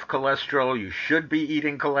have to have cholesterol, you should be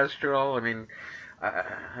eating cholesterol. I mean,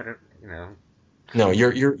 I don't, you know. No,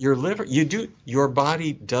 your liver, your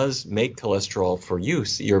body does make cholesterol for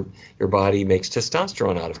use. Your body makes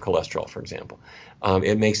testosterone out of cholesterol, for example.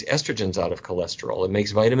 It makes estrogens out of cholesterol. It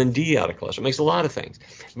makes vitamin D out of cholesterol. It makes a lot of things.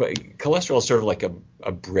 But cholesterol is sort of like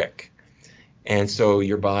a brick, and so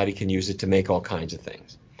your body can use it to make all kinds of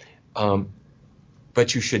things.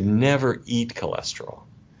 But you should never eat cholesterol,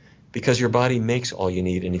 because your body makes all you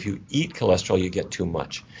need, and if you eat cholesterol, you get too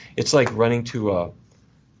much. It's like running to a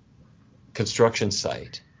construction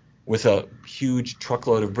site with a huge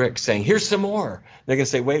truckload of bricks saying, here's some more. They're going to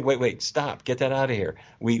say, wait, stop, get that out of here.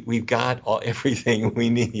 We've got everything we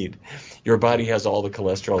need. Your body has all the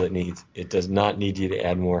cholesterol it needs. It does not need you to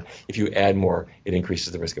add more. If you add more, it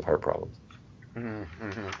increases the risk of heart problems.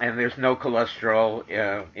 Mm-hmm. And there's no cholesterol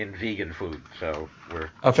in vegan food, so we're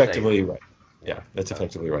effectively safe. Right. Yeah, that's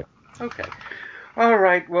effectively right. Okay. All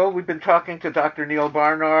right. Well, we've been talking to Dr. Neal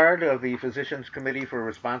Barnard of the Physicians Committee for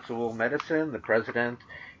Responsible Medicine, the president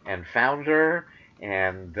and founder,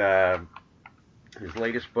 and his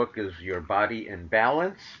latest book is Your Body in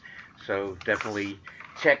Balance. So definitely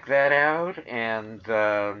check that out. And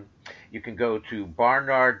you can go to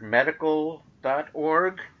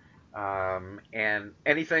barnardmedical.org. And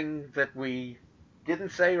anything that we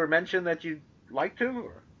didn't say or mention that you'd like to?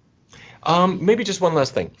 Or? Maybe just one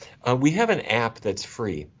last thing. We have an app that's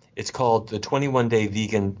free. It's called the 21-Day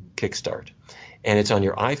Vegan Kickstart. And it's on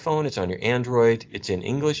your iPhone, it's on your Android, it's in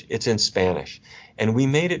English, it's in Spanish. And we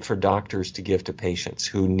made it for doctors to give to patients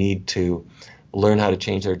who need to learn how to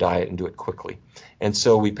change their diet and do it quickly. And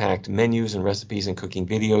so we packed menus and recipes and cooking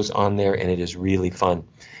videos on there, and it is really fun.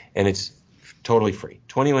 And it's totally free.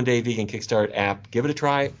 21-Day Vegan Kickstart app. Give it a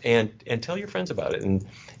try, and tell your friends about it, and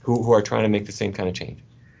who are trying to make the same kind of change.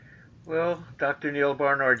 Well, Dr. Neal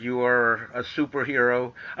Barnard, you are a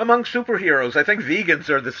superhero among superheroes. I think vegans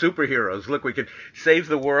are the superheroes. Look, we can save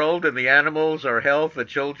the world and the animals, our health, the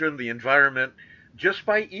children, the environment, just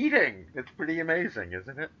by eating. It's pretty amazing,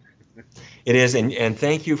 isn't it? It is, and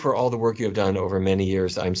thank you for all the work you have done over many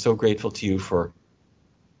years. I'm so grateful to you for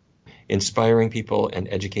inspiring people and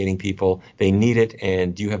educating people. They need it,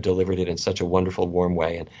 and you have delivered it in such a wonderful, warm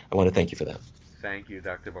way, and I want to thank you for that. Thank you,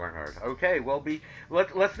 Dr. Barnard. Okay, well,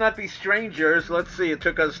 let's not be strangers. Let's see, it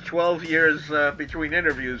took us 12 years between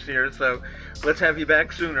interviews here, so let's have you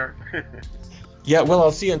back sooner. Yeah, well,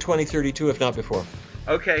 I'll see you in 2032, if not before.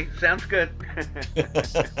 Okay, sounds good.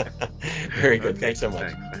 Very good. Okay, thanks so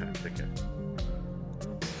much. Thanks. Okay.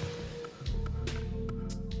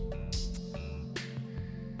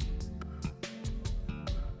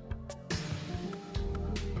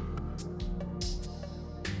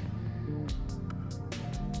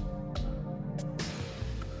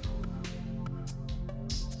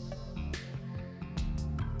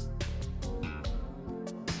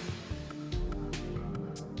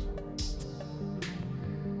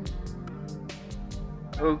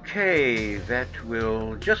 Okay, that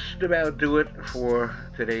will just about do it for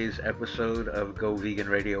today's episode of Go Vegan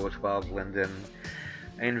Radio with Bob Linden.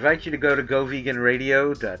 I invite you to go to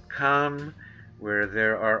goveganradio.com, where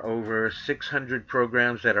there are over 600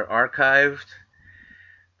 programs that are archived.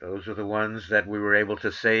 Those are the ones that we were able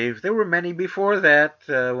to save. There were many before that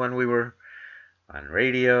when we were on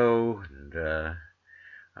radio and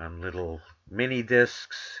on little mini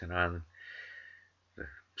discs and on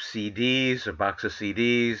CDs, a box of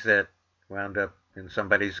CDs that wound up in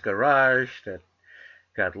somebody's garage that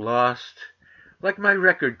got lost, like my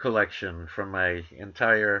record collection from my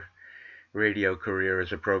entire radio career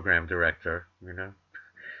as a program director,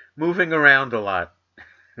 moving around a lot.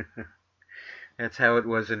 That's how it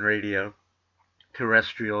was in radio,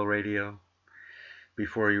 terrestrial radio,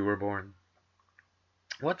 before you were born.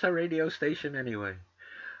 What's a radio station anyway?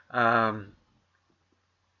 Um,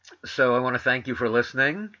 so I want to thank you for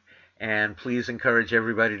listening, and please encourage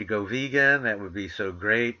everybody to go vegan. That would be so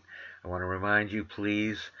great. I want to remind you,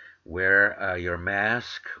 please wear your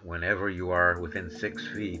mask whenever you are within 6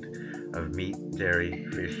 feet of meat, dairy,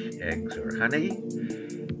 fish, eggs, or honey.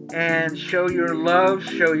 And show your love,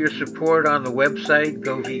 show your support on the website,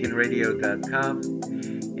 goveganradio.com.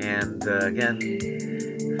 And again,